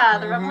 Yeah,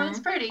 the red one's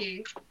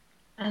pretty.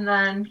 And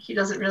then he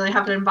doesn't really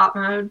have it in bot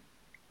mode.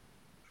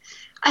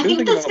 I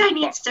think this guy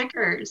needs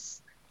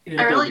stickers.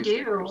 I really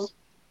do.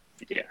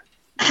 Yeah,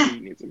 he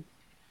needs them.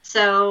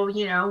 So,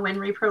 when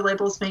Repro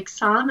Labels makes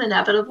some,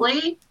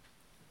 inevitably,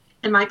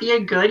 it might be a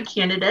good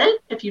candidate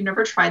if you've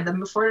never tried them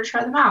before to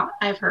try them out.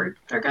 I've heard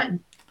they're good.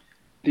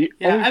 The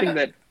only thing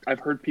that I've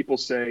heard people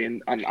say,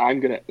 and I'm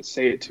going to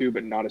say it too,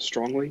 but not as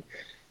strongly,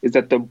 is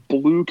that the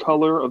blue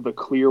color of the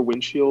clear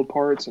windshield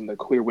parts and the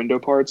clear window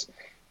parts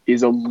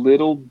is a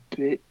little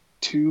bit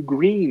too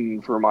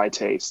green for my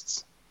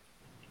tastes.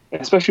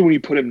 Especially when you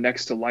put him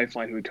next to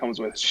Lifeline, who he comes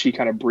with. She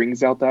kind of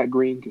brings out that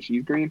green because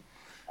she's green.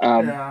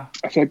 I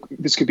feel like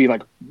this could be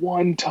like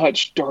one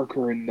touch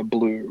darker in the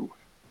blue.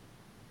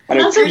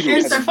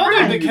 It's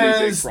funny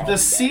because the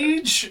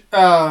Siege,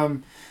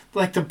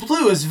 like, the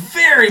blue is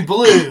very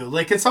blue.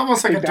 Like, it's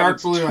almost like a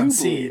dark blue on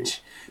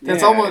Siege.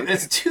 That's almost,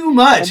 it's too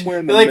much.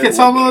 Like, it's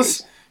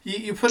almost,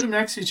 you put them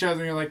next to each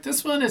other and you're like,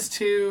 this one is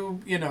too,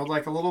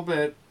 like a little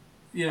bit,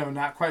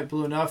 not quite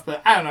blue enough.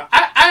 But I don't know.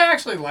 I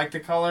actually like the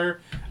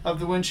color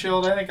of the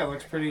windshield. I think it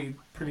looks pretty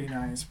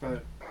nice.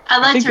 But I'd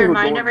like to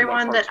remind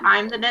everyone that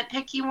I'm the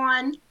nitpicky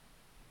one.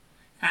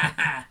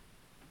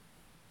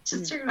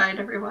 Just to remind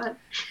everyone.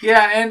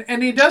 Yeah,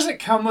 and he doesn't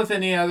come with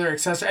any other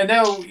accessory. I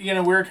know,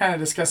 we were kind of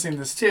discussing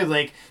this too.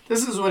 Like,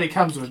 this is what he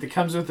comes with. He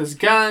comes with his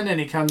gun, and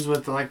he comes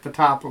with, like, the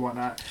top and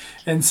whatnot.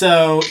 And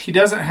so he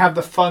doesn't have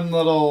the fun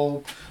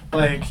little,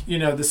 like,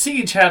 the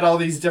Siege had all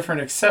these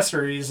different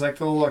accessories, like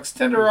the little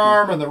extender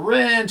arm and the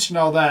wrench and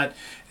all that.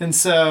 And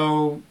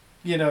so,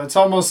 it's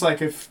almost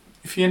like if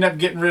you end up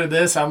getting rid of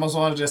this, I almost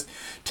want to just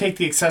take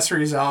the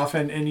accessories off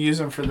and use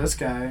them for this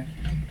guy.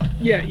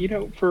 Yeah,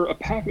 for a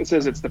pack that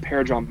says it's the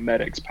Paradron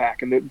Medics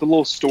pack, and the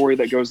little story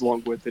that goes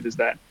along with it is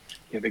that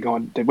they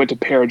went to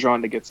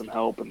Paradron to get some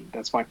help, and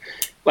that's fine.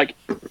 Like,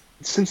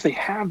 since they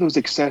have those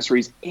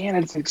accessories and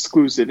it's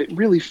exclusive, it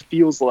really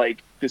feels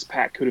like this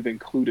pack could have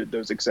included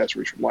those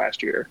accessories from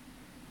last year.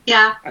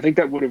 Yeah. I think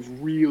that would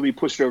have really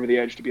pushed it over the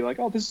edge to be like,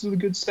 oh, this is a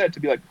good set, to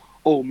be like,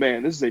 oh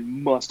man, this is a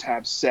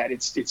must-have set.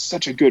 It's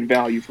such a good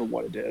value for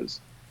what it is.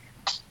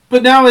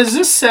 But now, is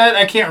this set,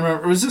 I can't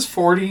remember, was this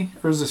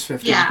 $40 or was this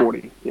 $50? Yeah.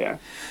 $40, yeah.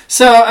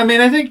 So, I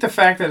think the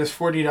fact that it's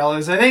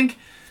 $40, I think,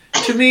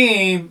 to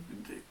me,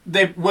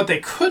 what they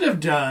could have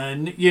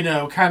done,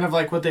 kind of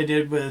like what they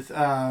did with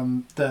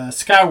the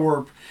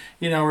Skywarp,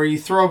 where you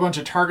throw a bunch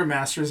of Target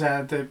Masters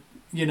at it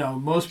that,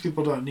 most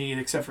people don't need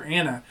except for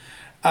Anna.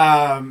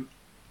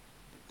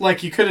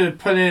 Like, you could have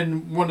put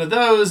in one of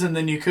those, and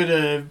then you could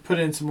have put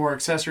in some more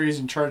accessories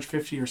and charged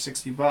 $50 or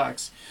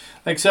 $60.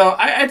 Like, so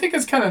I think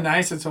it's kind of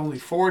nice it's only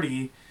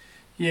 $40.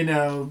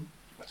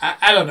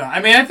 I don't know.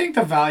 I think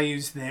the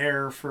value's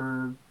there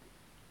for,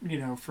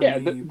 for me.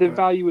 The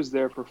value is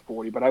there for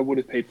 $40, but I would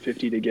have paid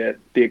 $50 to get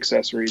the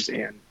accessories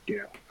and,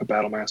 a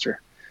Battlemaster.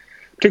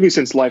 particularly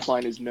since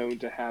Lifeline is known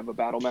to have a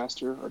Battle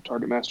Master or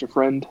Target Master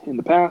friend in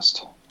the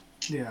past.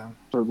 Yeah.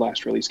 Or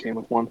last release came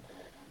with one.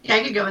 Yeah,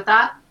 I could go with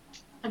that.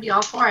 I'd be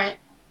all for it.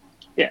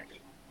 Yeah.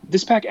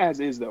 This pack as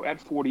is, though, at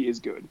 40 is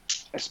good.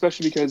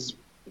 Especially because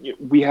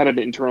we had an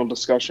internal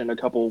discussion a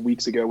couple of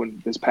weeks ago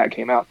when this pack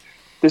came out.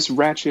 This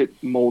Ratchet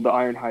mold, the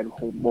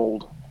Ironhide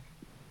mold,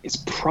 is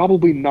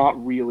probably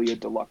not really a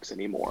deluxe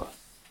anymore.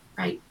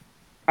 Right.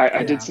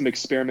 I did some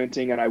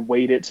experimenting, and I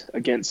weighed it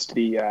against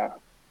the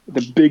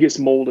biggest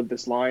mold of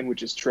this line,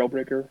 which is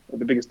Trailbreaker, or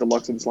the biggest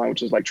deluxe of this line,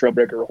 which is like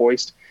Trailbreaker or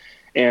Hoist.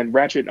 And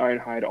Ratchet and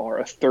Ironhide are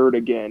a third,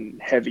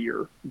 again,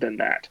 heavier than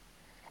that.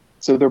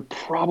 So they're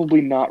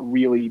probably not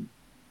really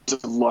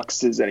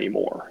deluxes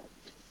anymore.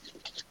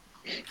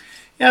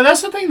 Yeah,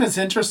 that's the thing that's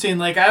interesting.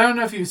 Like, I don't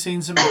know if you've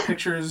seen some of the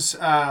pictures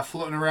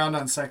floating around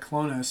on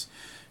Cyclonus,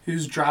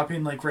 who's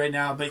dropping, like, right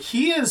now. But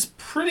he is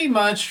pretty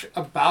much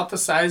about the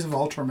size of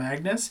Ultra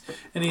Magnus,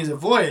 and he's a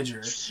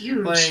Voyager.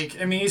 Huge.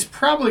 Like, I mean, he's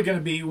probably going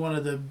to be one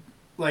of the,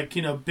 like,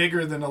 you know,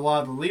 bigger than a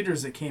lot of the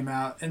leaders that came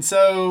out. And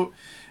so,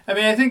 I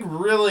mean, I think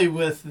really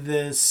with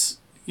this,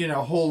 you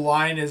know, whole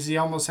line is you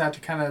almost have to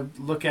kind of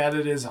look at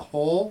it as a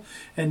whole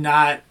and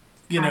not,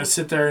 you know,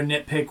 sit there and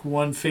nitpick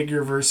one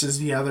figure versus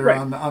the other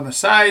on the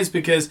size,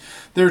 because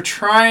they're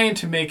trying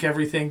to make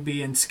everything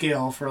be in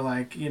scale for,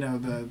 like, you know,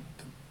 the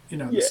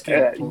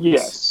scale.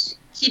 Yes.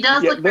 He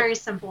does look very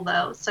simple,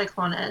 though,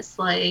 Cyclonus.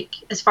 Like,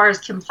 as far as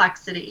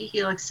complexity,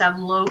 he looks to have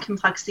low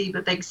complexity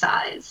but big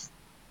size.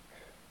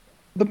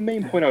 The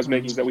main point I was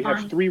making is that we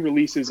have 3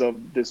 releases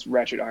of this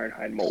Ratchet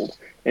Ironhide mold,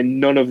 and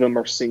none of them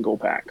are single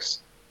packs.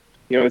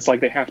 You know, it's like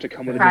they have to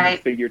come with a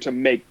different figure to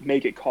make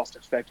it cost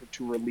effective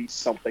to release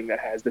something that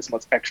has this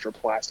much extra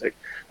plastic.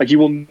 Like, you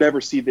will never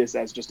see this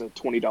as just a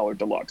 $20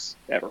 deluxe,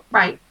 ever.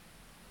 Right.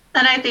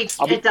 And I think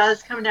it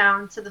does come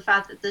down to the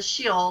fact that the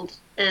shield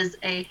is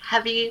a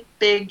heavy,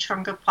 big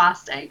chunk of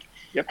plastic.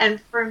 Yep. And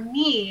for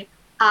me,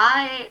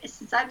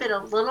 since I've been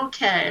a little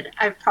kid,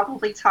 I've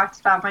probably talked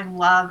about my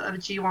love of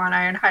G1,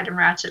 Ironhide, and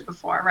Ratchet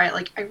before, right?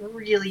 Like, I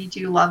really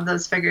do love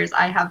those figures.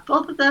 I have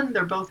both of them.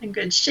 They're both in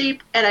good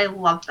shape, and I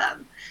love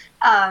them.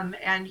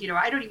 And, you know,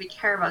 I don't even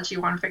care about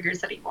G1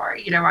 figures anymore.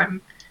 You know,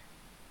 I'm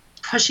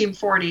pushing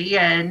 40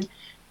 and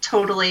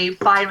totally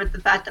fine with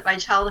the fact that my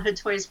childhood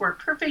toys weren't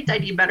perfect. I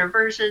need better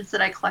versions,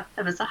 and I collect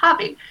them as a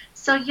hobby.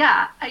 So,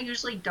 yeah, I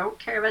usually don't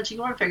care about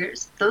G1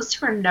 figures. Those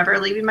 2 are never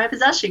leaving my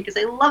possession because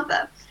I love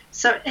them.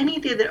 So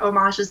anything that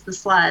homages the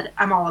sled,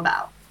 I'm all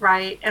about,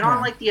 right? And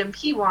unlike the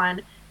MP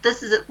one,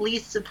 this is at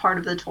least a part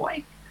of the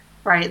toy,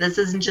 right? This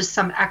isn't just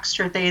some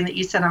extra thing that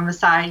you set on the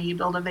side and you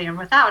build a van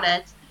without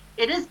it.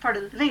 It is part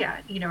of the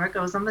van. You know, it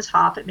goes on the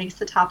top. It makes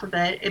the top of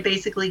it. It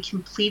basically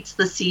completes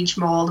the Siege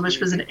mold,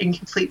 which was an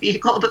incomplete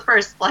vehicle in the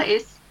first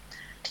place.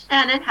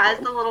 And it has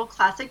the little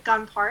classic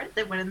gun part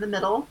that went in the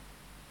middle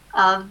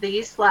of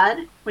the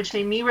sled, which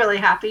made me really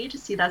happy to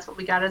see that's what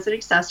we got as an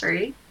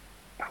accessory.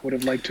 I would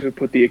have liked to have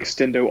put the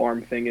extendo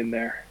arm thing in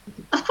there.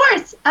 Of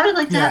course. I would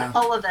like to have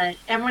all of it.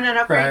 And when an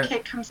upgrade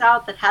kit comes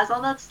out that has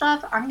all that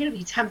stuff, I'm going to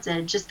be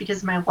tempted just because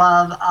of my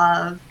love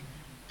of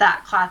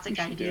that classic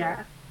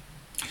idea.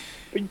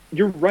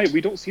 You're right. We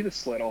don't see the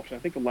sled often. I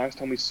think the last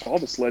time we saw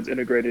the sleds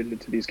integrated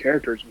into these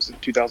characters was in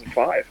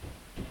 2005.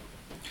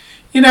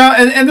 You know,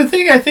 and the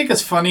thing I think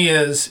is funny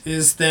is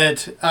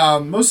that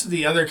most of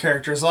the other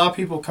characters, a lot of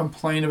people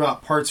complain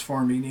about parts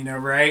forming, you know,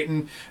 right?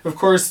 And, of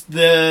course,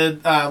 the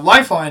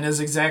Lifeline is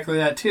exactly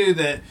that, too,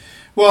 that,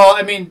 well,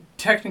 I mean,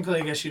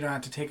 technically, I guess you don't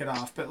have to take it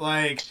off, but,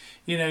 like,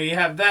 you know, you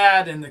have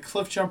that and the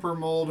Cliff Jumper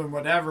mold and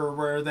whatever,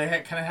 where they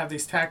kind of have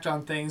these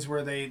tacked-on things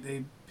where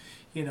they,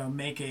 you know,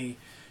 make a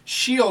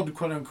shield,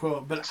 quote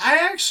unquote, but I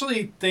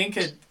actually think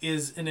it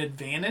is an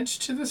advantage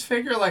to this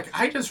figure. Like,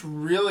 I just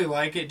really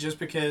like it just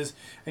because,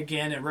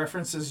 again, it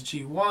references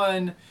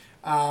G1,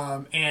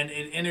 and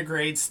it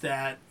integrates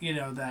that, you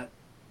know, that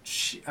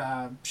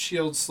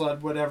shield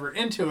sled, whatever,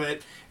 into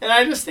it, and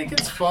I just think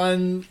it's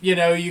fun. You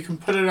know, you can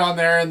put it on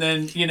there and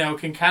then, you know,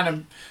 can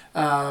kind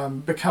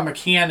of become a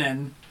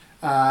cannon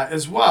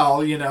as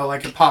well, you know,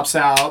 like it pops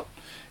out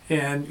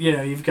and, you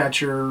know, you've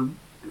got your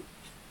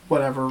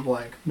whatever,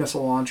 like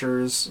missile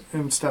launchers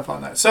and stuff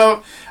on that.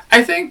 So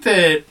I think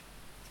that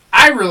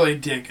I really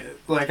dig it.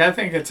 Like, I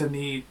think it's a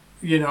neat,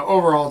 you know,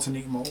 overall it's a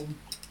neat mold.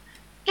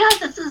 Yeah,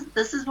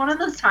 this is one of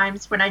those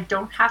times when I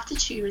don't have to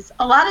choose.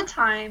 A lot of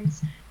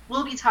times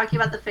we'll be talking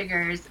about the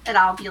figures and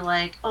I'll be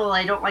like, oh,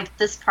 I don't like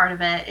this part of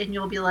it. And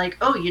you'll be like,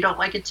 oh, you don't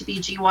like it to be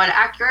G1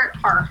 accurate?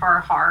 Har, har,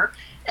 har.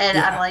 And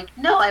I'm like,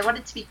 no, I want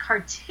it to be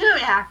cartoon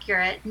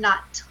accurate,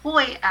 not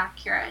toy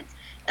accurate.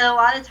 And a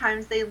lot of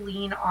times they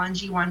lean on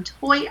G1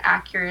 toy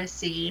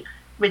accuracy,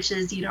 which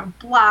is, you know,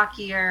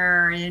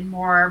 blockier and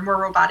more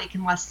robotic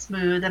and less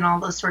smooth and all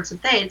those sorts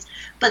of things.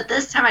 But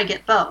this time I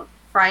get both,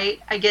 right?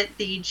 I get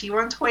the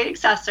G1 toy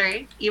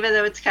accessory, even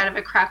though it's kind of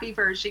a crappy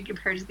version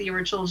compared to the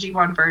original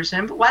G1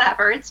 version. But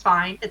whatever, it's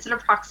fine. It's an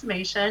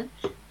approximation.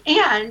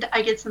 And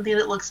I get something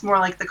that looks more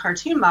like the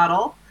cartoon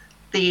model,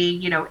 the,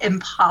 you know,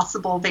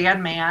 impossible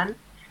Van Man,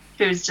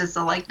 who's just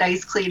a, like,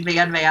 nice, clean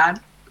Van Man.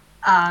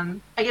 I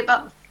get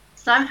both.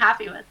 So I'm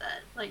happy with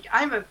it. Like,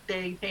 I'm a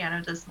big fan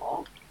of this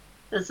mold.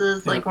 This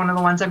is like Yep. one of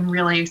the ones I'm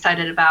really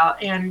excited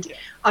about. And Yeah.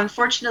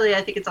 unfortunately,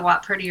 I think it's a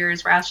lot prettier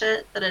as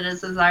Ratchet than it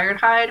is as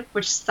Ironhide,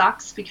 which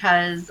sucks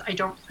because I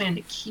don't plan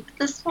to keep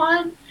this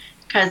one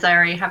because I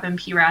already have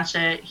MP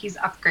Ratchet. He's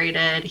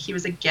upgraded. He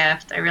was a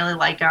gift. I really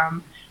like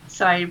him.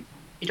 So I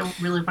don't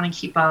really want to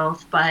keep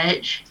both,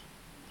 but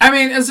I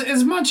mean,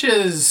 as much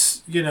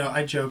as,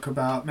 I joke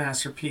about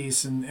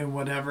Masterpiece and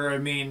whatever, I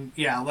mean,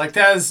 yeah, like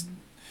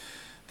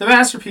the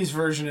Masterpiece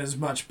version is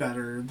much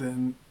better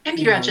than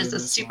MP Ratchet's a than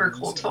this super one,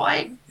 cool so,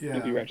 toy. Yeah.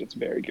 MP Ratchet's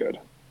very good.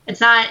 It's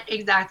not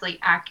exactly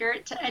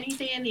accurate to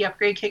anything. The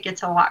upgrade kit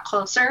gets a lot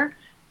closer,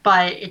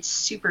 but it's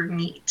super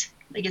neat.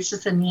 Like, it's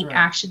just a neat Right.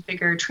 action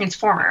figure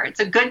transformer.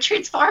 It's a good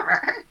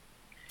transformer,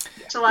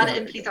 which a lot Yeah.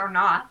 of MPs are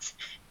not.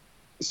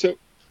 So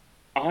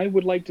I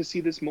would like to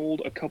see this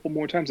mold a couple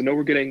more times. I know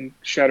we're getting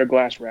Shattered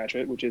Glass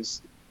Ratchet, which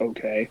is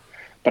okay,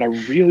 but I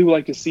really would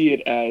like to see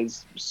it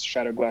as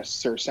Shattered Glass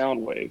Sir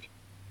Soundwave.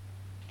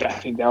 I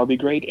think that would be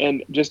great.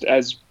 And just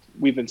as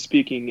we've been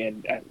speaking,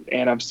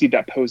 and I've seen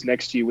that pose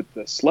next to you with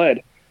the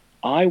sled,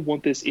 I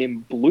want this in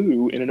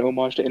blue in an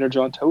homage to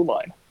Energon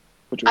Towline,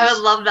 which I would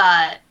was love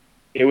that.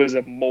 it was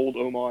a mold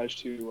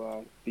homage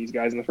to these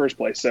guys in the first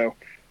place. So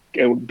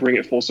it would bring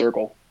it full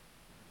circle.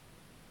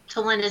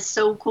 Tolan is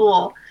so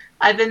cool.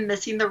 I've been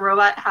missing the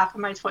robot half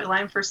of my toy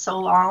line for so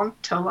long.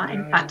 Tow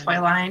line, not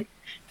toy line.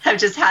 I've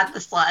just had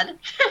the sled.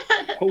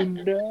 Oh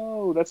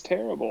no, that's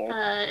terrible.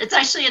 It's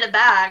actually in a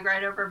bag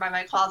right over by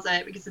my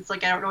closet because it's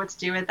like I don't know what to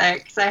do with it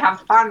because I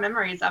have fond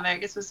memories of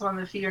it. This was one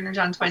of the few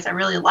Energon toys I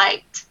really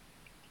liked.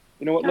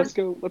 You know what? Let's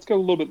go a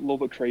little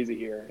bit crazy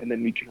here, and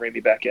then we can rein me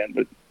back in.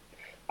 But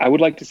I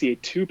would like to see a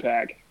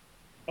 2-pack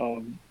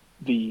of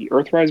the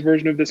Earthrise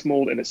version of this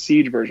mold and a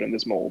Siege version of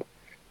this mold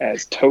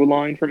as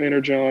Towline from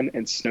Energon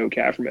and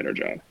Snowcat from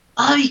Energon.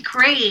 Oh, that'd be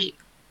great.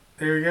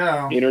 There you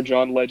go.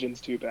 Energon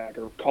Legends 2-pack,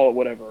 or call it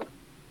whatever.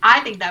 I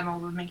think that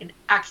mold would make an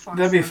excellent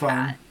That'd be Snowcat.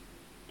 fun.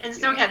 And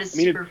Snowcat is I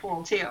mean, super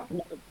cool too.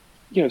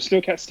 You know,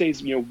 Snowcat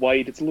stays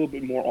white. It's a little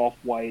bit more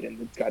off-white, and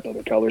it's got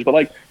other colors. But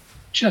like,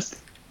 just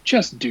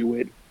do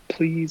it,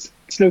 please.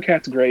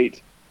 Snowcat's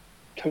great.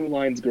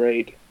 Towline's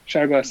great.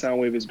 Shadowglass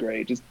Soundwave is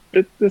great. Just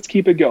let's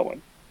keep it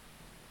going.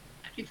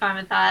 I'd be fine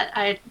with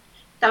that.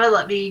 That would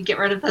let me get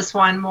rid of this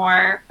one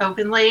more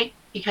openly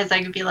because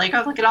I could be like,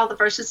 oh, look at all the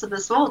versions of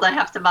this mold I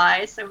have to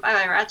buy. So bye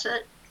bye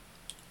Ratchet.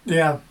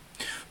 Yeah.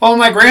 Well,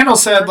 my Grandel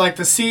said, like,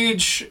 the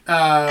Siege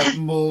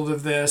mold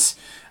of this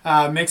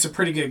makes a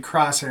pretty good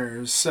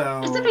crosshairs.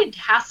 So It's a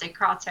fantastic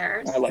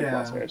crosshairs. I like Yeah.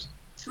 Crosshairs.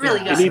 It's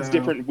really Yeah. It good. needs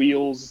different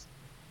wheels.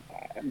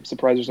 I'm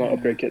surprised there's not an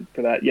upgrade kit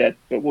for that yet,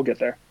 but we'll get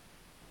there.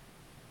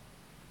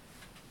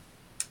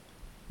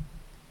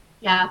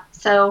 Yeah.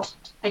 So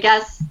I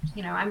guess,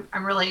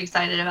 I'm really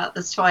excited about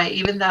this toy,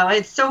 even though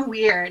it's so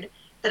weird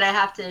that I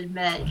have to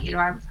admit,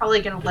 I'm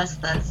probably going to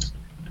list this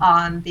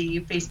on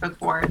the Facebook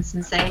boards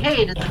and say,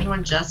 hey, does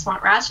anyone just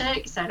want Ratchet?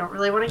 Because I don't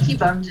really want to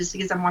keep him just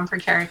because I'm one per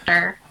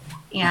character.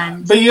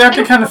 But you have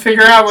to kind of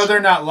figure out whether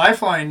or not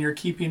Lifeline you're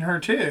keeping her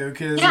too.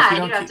 Cause yeah, if you I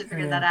don't do have to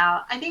figure that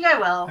out. I think I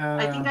will.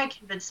 I think I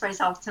convinced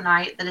myself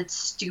tonight that it's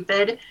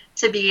stupid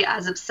to be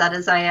as upset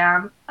as I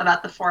am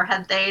about the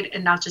forehead fade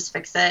and not just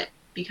fix it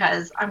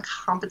because I'm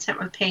competent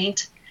with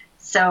paint.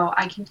 So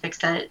I can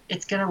fix it.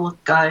 It's going to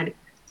look good.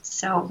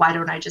 So why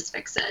don't I just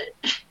fix it?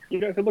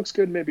 If it looks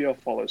good, maybe I'll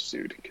follow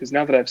suit. Because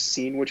now that I've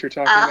seen what you're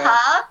talking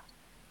about,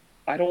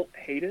 I don't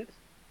hate it,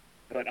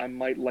 but I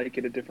might like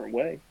it a different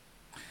way.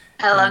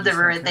 I love to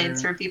ruin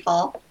things for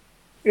people.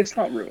 It's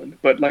not ruined,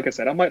 but like I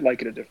said, I might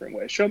like it a different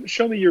way.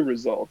 Show me your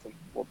results, and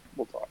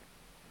we'll talk.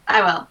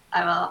 I will.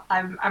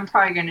 I'm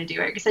probably going to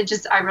do it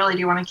because I really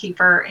do want to keep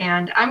her,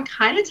 and I'm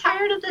kind of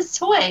tired of this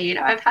toy.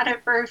 I've had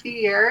it for a few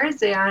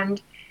years,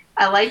 and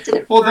I liked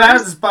it. Well, first.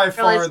 that is by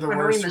far the when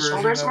worst the version.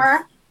 shoulders were.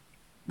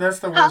 That's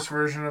the worst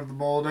version of the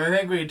mold. I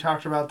think we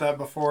talked about that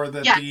before.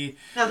 That the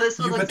this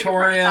one looks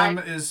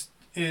Eupatorium is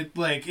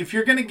if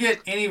you're gonna get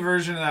any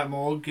version of that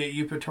mold, get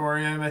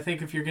Eupatorium. I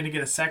think if you're gonna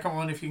get a second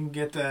one, if you can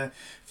get the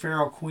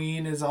Feral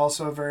Queen, is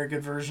also a very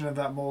good version of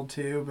that mold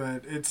too.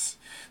 But it's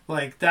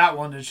like that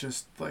one is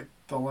just like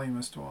the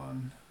lamest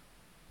one.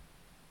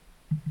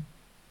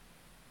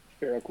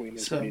 Feral Queen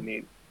is pretty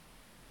neat.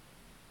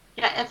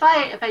 Yeah, if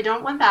I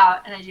don't wimp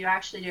out and I do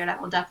actually do it, I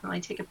will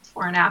definitely take a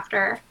before and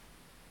after.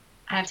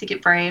 I have to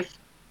get brave.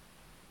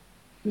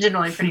 I'm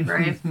generally pretty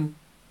brave.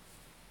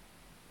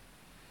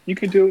 You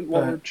could do it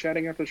while we're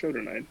chatting after the show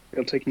tonight.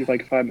 It'll take you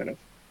like 5 minutes.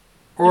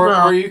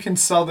 Or you can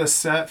sell this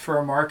set for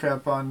a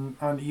markup on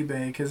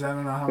eBay because I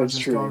don't know how much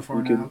it's going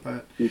for now.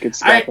 But you could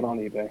slap it on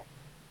eBay.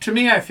 To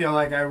me, I feel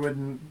like I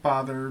wouldn't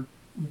bother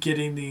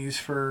getting these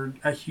for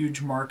a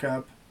huge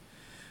markup.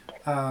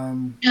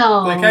 No,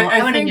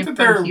 I think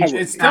that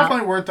it's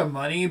definitely worth the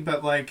money,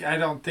 but like I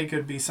don't think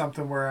it'd be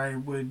something where I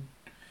would,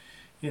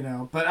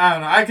 But I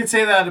don't know. I could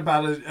say that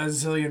about a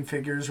zillion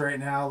figures right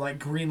now, like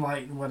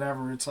Greenlight and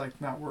whatever. It's like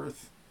not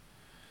worth.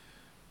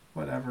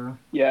 Whatever.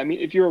 Yeah, I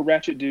mean, if you're a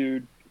Ratchet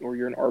dude or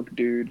you're an Arc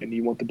dude and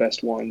you want the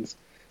best ones,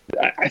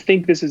 I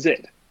think this is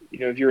it.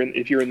 if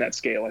you're in that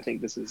scale, I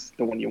think this is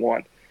the one you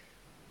want.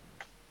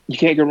 You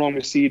can't go wrong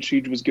with Siege.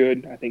 Siege was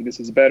good. I think this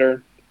is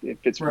better. It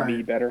fits for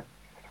me better.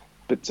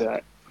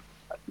 But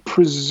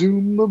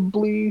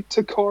presumably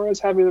Takara's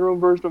having their own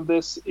version of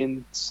this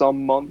in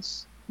some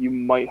months. You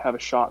might have a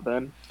shot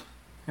then.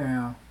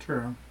 Yeah,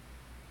 true.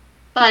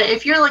 But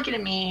if you're looking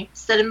at me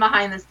sitting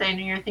behind this thing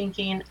and you're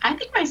thinking, I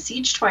think my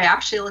Siege toy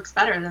actually looks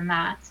better than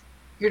that,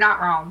 you're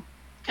not wrong.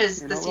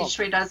 Because the Siege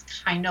toy does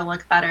kind of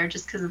look better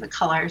just because of the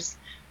colors.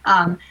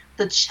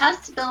 The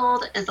chest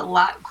build is a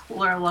lot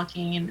cooler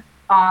looking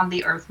on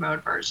the Earth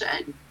mode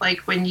version. Like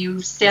when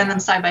you stand them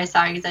side by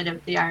side, as I did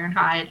with the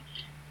Ironhide,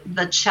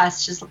 the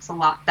chest just looks a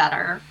lot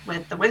better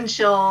with the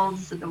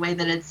windshields and the way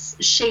that it's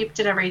shaped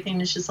and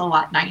everything is just a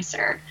lot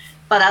nicer.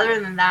 But other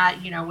than that,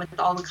 with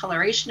all the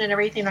coloration and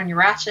everything on your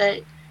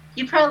Ratchet,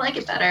 you'd probably like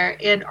it better.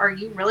 And are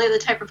you really the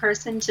type of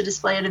person to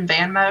display it in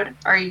van mode?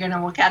 Or are you going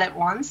to look at it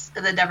once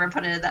and then never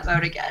put it in that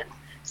mode again?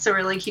 So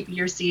really keeping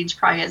your Siege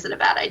probably isn't a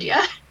bad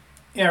idea.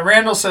 Yeah,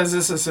 Randall says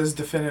this is his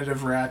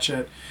definitive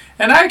Ratchet.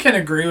 And I can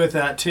agree with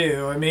that,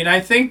 too. I mean, I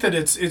think that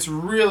it's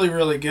really,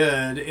 really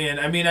good. And,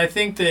 I mean, I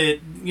think that,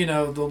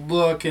 the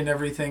look and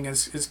everything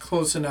is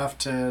close enough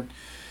to,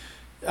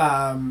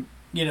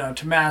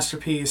 to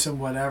Masterpiece and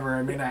whatever.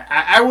 I mean,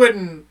 I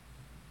wouldn't,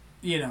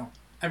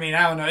 I mean,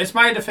 I don't know. It's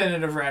my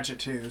definitive Ratchet,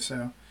 too,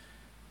 so.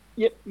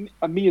 Yeah,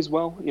 me as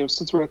well.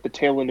 Since we're at the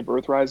tail end of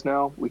Earthrise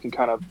now, we can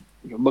kind of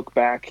look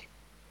back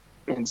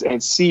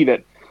and see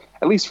that,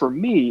 at least for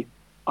me,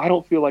 I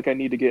don't feel like I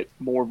need to get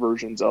more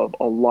versions of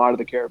a lot of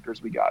the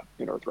characters we got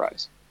in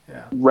Earthrise.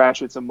 Yeah.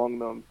 Ratchet's among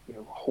them,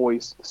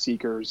 Hoist,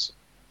 Seekers,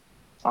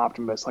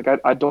 Optimus. Like,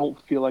 I don't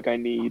feel like I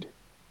need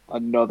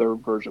another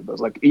version of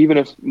those. Like, even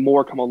if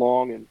more come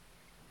along and,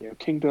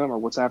 Kingdom or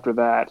what's after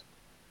that,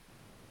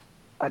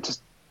 I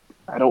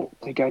don't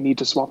think I need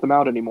to swap them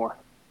out anymore.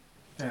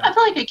 Yeah. I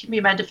feel like it can be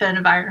my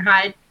definitive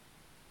Ironhide.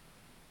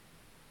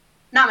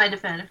 Not my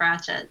definitive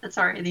Ratchet. That's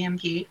already the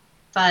MP.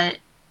 But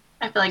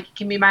I feel like it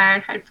can be my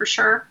Ironhide for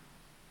sure.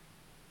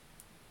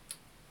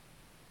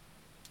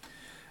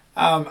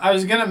 I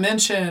was going to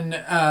mention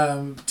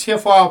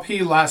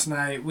TFYLP last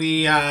night.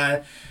 We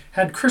had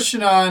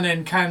Christian on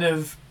and kind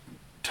of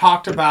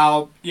talked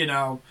about,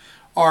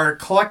 our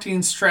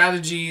collecting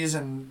strategies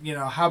and,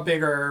 how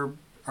big our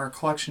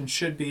collection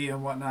should be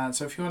and whatnot.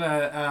 So if you want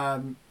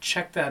to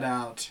check that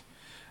out,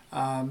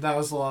 that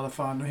was a lot of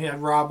fun. We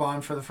had Rob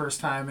on for the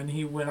first time, and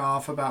he went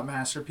off about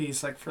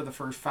Masterpiece like for the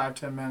first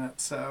 5-10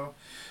 minutes. So,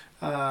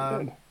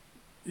 that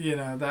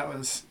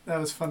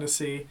was fun to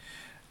see.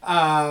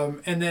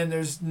 And then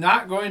there's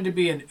not going to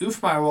be an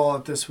Oof My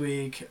Wallet this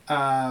week.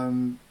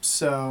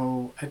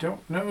 So I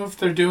don't know if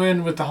they're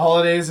doing with the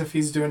holidays, if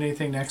he's doing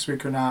anything next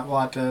week or not. We'll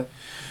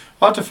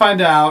have to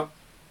find out.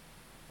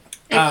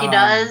 If he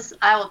does,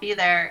 I will be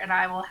there and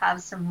I will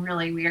have some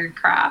really weird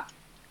crap.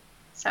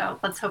 So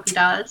let's hope he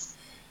does.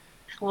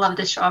 I love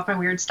to show off my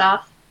weird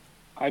stuff.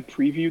 I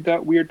previewed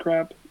that weird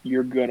crap.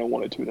 You're gonna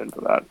want to tune in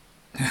for that.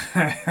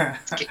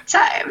 It's good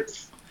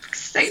times.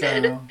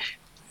 Excited. So,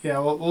 yeah,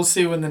 we'll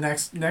see when the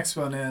next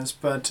one is.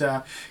 But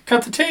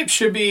Cut the Tape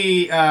should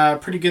be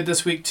pretty good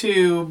this week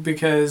too,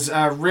 because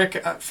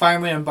Rick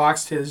finally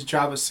unboxed his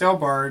Jabba sail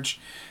barge,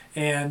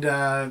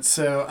 and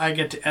so I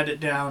get to edit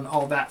down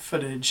all that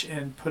footage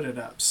and put it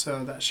up.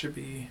 So that should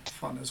be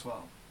fun as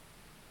well.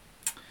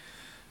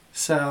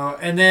 So,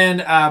 and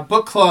then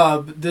book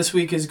club this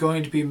week is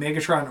going to be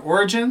Megatron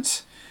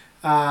Origins.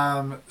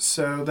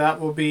 So that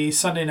will be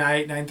Sunday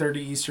night, 9:30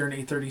 Eastern,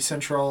 8:30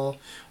 Central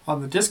on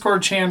the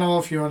Discord channel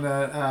if you want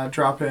to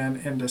drop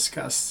in and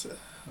discuss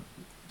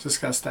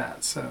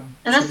that. So,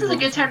 and this is a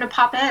good time to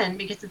pop in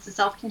because it's a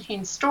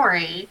self-contained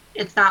story.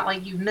 It's not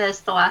like you've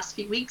missed the last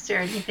few weeks or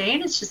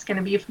anything. It's just going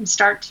to be from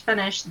start to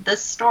finish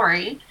this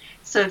story.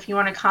 So if you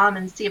want to come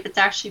and see if it's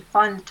actually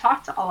fun to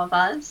talk to all of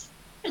us,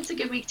 it's a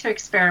good week to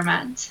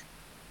experiment.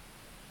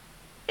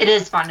 It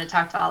is fun to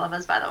talk to all of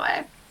us, by the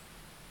way.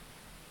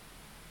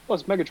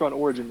 Plus, Megatron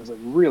Origin is a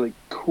really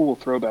cool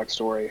throwback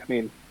story. I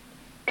mean,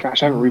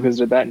 gosh, I haven't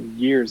revisited that in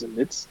years, and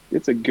it's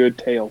a good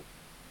tale.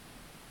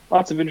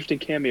 Lots of interesting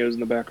cameos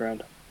in the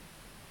background.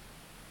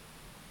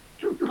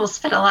 We'll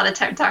spend a lot of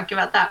time talking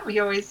about that. We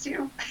always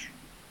do.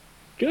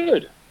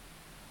 Good.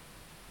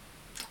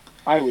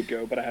 I would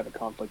go, but I have a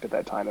conflict at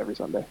that time every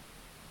Sunday.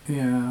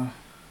 Yeah.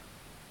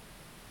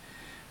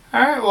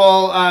 All right,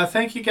 well,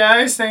 thank you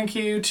guys. Thank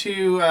you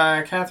to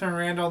Catherine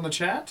Randall in the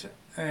chat,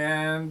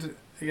 and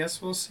I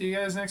guess we'll see you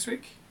guys next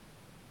week.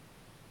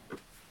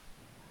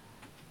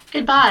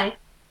 Goodbye.